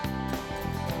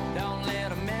 Don't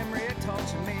let a memory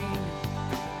torture me.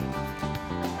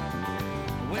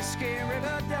 Whiskey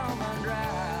River, don't run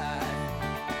dry.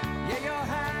 Yeah, you're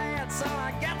high, that's all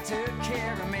I got to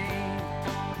carry me.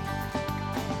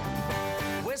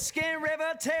 Whiskey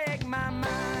River, take my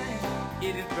mind.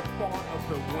 It is the part of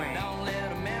the wing. Don't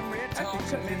let a memory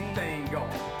torture me. This thing go.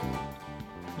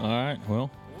 All right, well,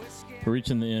 we're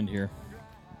reaching the end here.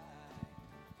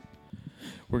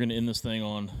 We're going to end this thing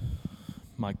on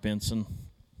Mike Benson.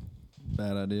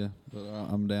 Bad idea, but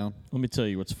I'm down. Let me tell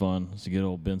you what's fun is to get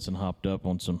old Benson hopped up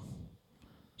on some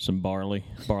some barley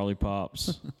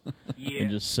pops, and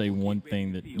just say one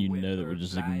thing that you know that would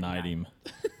just ignite him.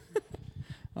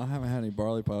 I haven't had any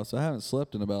barley pops. I haven't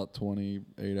slept in about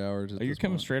 28 hours. You're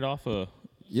coming straight off a...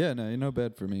 Yeah, no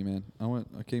bed for me, man.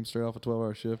 I came straight off a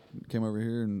 12-hour shift, came over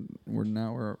here, and we're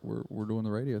doing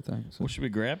the radio thing. So. Well, should we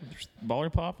grab barley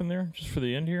pop in there just for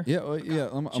the end here? Yeah,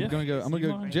 I'm gonna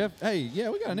go. Jeff, hey, yeah,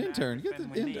 we got an intern.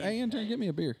 Hey, intern, get me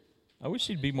a beer. I wish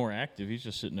he'd be more active. He's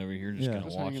just sitting over here, just kind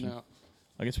of watching. Out.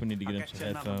 I guess we need to get him some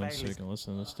headphones so he can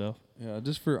listen to this stuff. Yeah,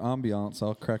 just for ambiance,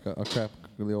 I'll crack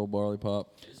the old barley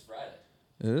pop.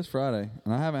 It is Friday,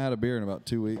 and I haven't had a beer in about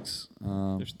 2 weeks.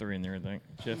 There's 3 in there, I think.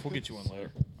 Jeff, we'll get you one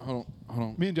later. Hold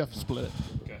on. Me and Jeff split.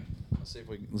 Okay. Let's see if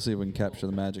we can capture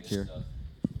the magic here.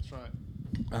 That's right.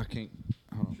 I can't.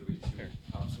 Hold on. Should we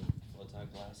pop some flood-time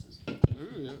glasses?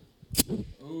 Ooh, yeah.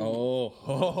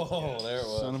 Oh, there it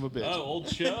was. Son of a bitch. Oh, old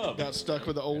Chubb. Got stuck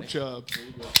with the old Chubb.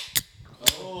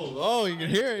 Oh, you can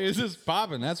hear it. It's just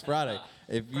popping. That's Friday.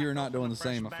 If you're not doing the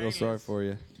same, I feel sorry for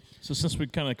you. So since we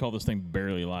kind of call this thing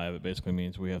barely live, it basically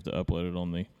means we have to upload it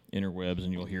on the interwebs,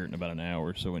 and you'll hear it in about an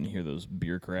hour. So when you hear those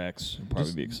beer cracks, you'll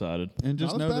probably be excited. And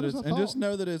just know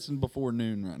that it's before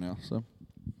noon right now. So,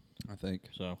 I think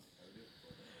so.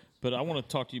 But I want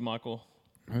to talk to you, Michael.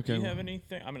 Okay. Do you have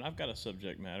anything? I mean, I've got a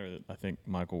subject matter that I think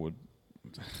Michael would.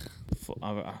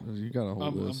 You got a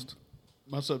whole list.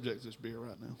 My subject is beer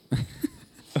right now.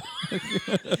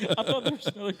 I thought there was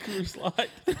another Coors Light.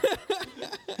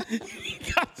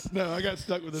 No, I got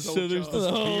stuck with this so old there's Chubb.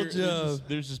 this beer,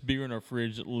 there's this beer in our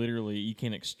fridge that literally you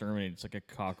can't exterminate. It's like a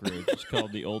cockroach. It's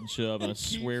called the Old Chubb, and I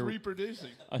swear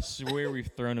reproducing. I swear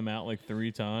we've thrown them out like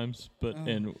 3 times, but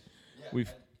and we've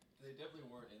they definitely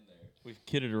weren't in there. We've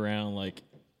kidded around like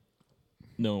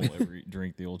no one will ever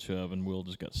drink the Old Chubb, and Will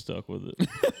just got stuck with it.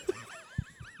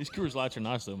 These Coors Lights are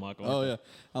nice though, Michael. Oh yeah,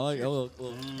 I like a little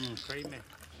creamy.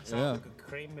 Yeah. Like a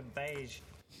creamy beige.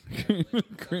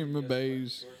 Creamy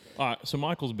beige. All right, so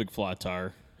Michael's a big fly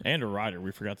tire and a writer.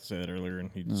 We forgot to say that earlier, and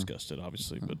he discussed it,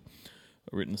 obviously. But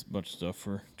I've written a bunch of stuff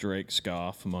for Drake,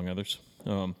 Scoff, among others.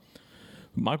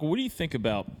 Michael, what do you think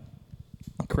about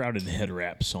crowded head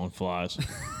wraps on flies?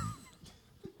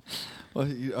 Well,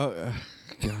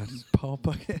 God, Paul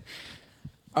Bucket.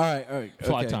 All right.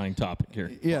 Fly tying topic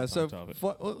here. Yeah, so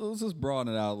let's just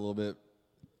broaden it out a little bit.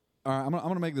 All right, I'm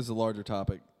gonna make this a larger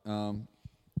topic. I'm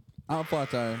a fly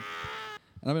tyer,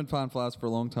 and I've been flying flies for a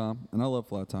long time, and I love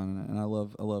fly tying, and I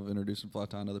love introducing fly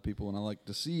tying to other people, and I like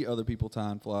to see other people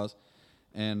tying flies,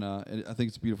 and I think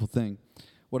it's a beautiful thing.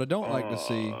 What I don't like to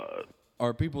see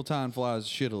are people tying flies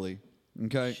shittily.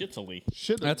 Okay, shittily.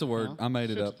 That's a word. I made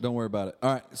it up. Don't worry about it.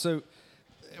 All right. So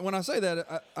when I say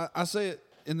that, I say it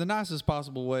in the nicest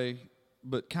possible way,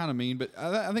 but kind of mean. But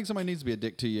I think somebody needs to be a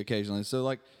dick to you occasionally. So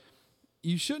like,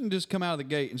 you shouldn't just come out of the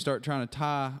gate and start trying to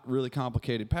tie really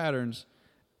complicated patterns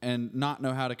and not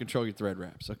know how to control your thread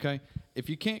wraps, okay? If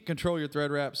you can't control your thread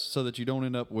wraps so that you don't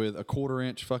end up with a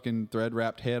 1/4-inch fucking thread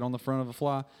wrapped head on the front of a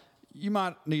fly, you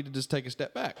might need to just take a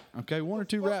step back, okay? One or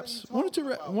two wraps will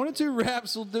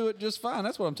do it just fine.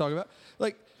 That's what I'm talking about.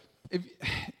 Like,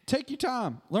 take your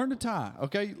time, learn to tie,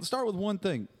 okay? Start with one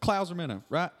thing, Clouser minnow,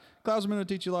 right? Clouser minnow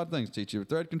teach you a lot of things. Teach you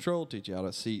thread control, teach you how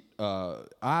to seat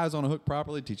eyes on a hook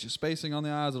properly, teach you spacing on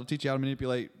the eyes. It'll teach you how to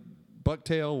manipulate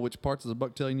bucktail, which parts of the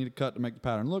bucktail you need to cut to make the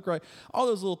pattern look right. All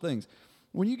those little things.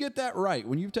 When you get that right,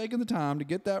 when you've taken the time to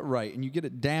get that right, and you get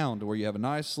it down to where you have a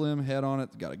nice slim head on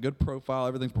it, got a good profile,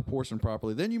 everything's proportioned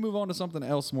properly, then you move on to something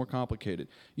else more complicated.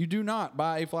 You do not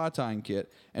buy a fly tying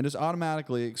kit and just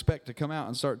automatically expect to come out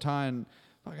and start tying,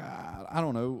 like, I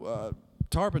don't know,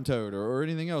 tarpon toad or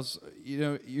anything else. You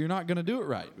know, you're not going to do it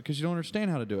right because you don't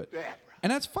understand how to do it. And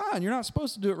that's fine. You're not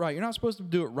supposed to do it right. You're not supposed to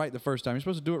do it right the first time. You're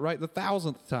supposed to do it right the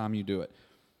 1,000th time you do it.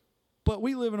 But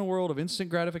we live in a world of instant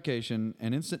gratification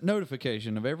and instant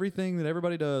notification of everything that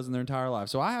everybody does in their entire life.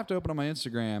 So I have to open up my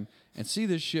Instagram and see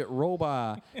this shit roll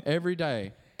by every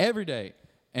day.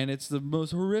 And it's the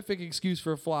most horrific excuse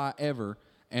for a fly ever.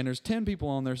 And there's 10 people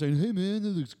on there saying, hey, man, that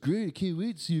looks great. I can't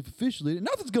wait to see if a fish will eat it.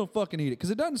 Nothing's going to fucking eat it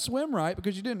because it doesn't swim right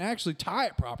because you didn't actually tie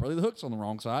it properly. The hook's on the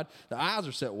wrong side. The eyes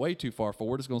are set way too far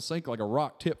forward. It's going to sink like a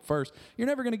rock tip first. You're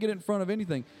never going to get it in front of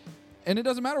anything. And it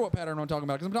doesn't matter what pattern I'm talking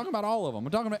about because I'm talking about all of them.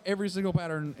 I'm talking about every single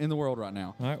pattern in the world right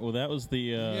now. All right, well, that was the...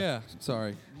 yeah,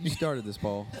 sorry. You started this,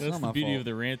 Paul. That's the beauty of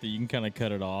the rant, that you can kind of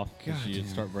cut it off because you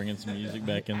start bringing some music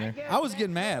back in there. I was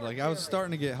getting mad. Like, I was starting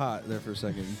to get hot there for a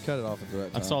second. You cut it off at the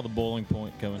right time. I saw the boiling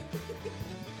point coming.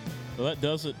 Well, that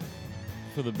does it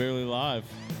for the Barely Live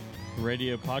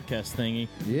radio podcast thingy.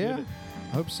 Yeah.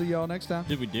 Hope to see y'all next time.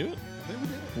 Did we do it? I think we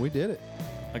did it. We did it.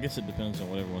 I guess it depends on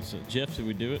what everyone said. Jeff, did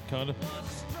we do it, kind of?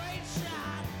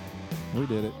 We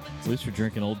did it. At least we're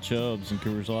drinking Old Chubs and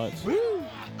Coors Lights. Woo!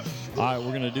 All right,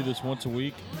 we're going to do this once a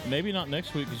week. Maybe not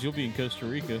next week because you'll be in Costa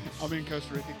Rica. I'll be in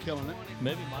Costa Rica killing it.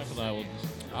 Maybe Michael and I will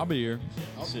I'll be here.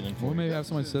 sit in for We'll you. maybe have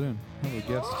somebody sit in. Have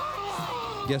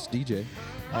a guest DJ.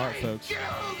 All right, folks.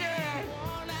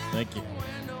 Thank you.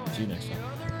 See you next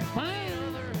time.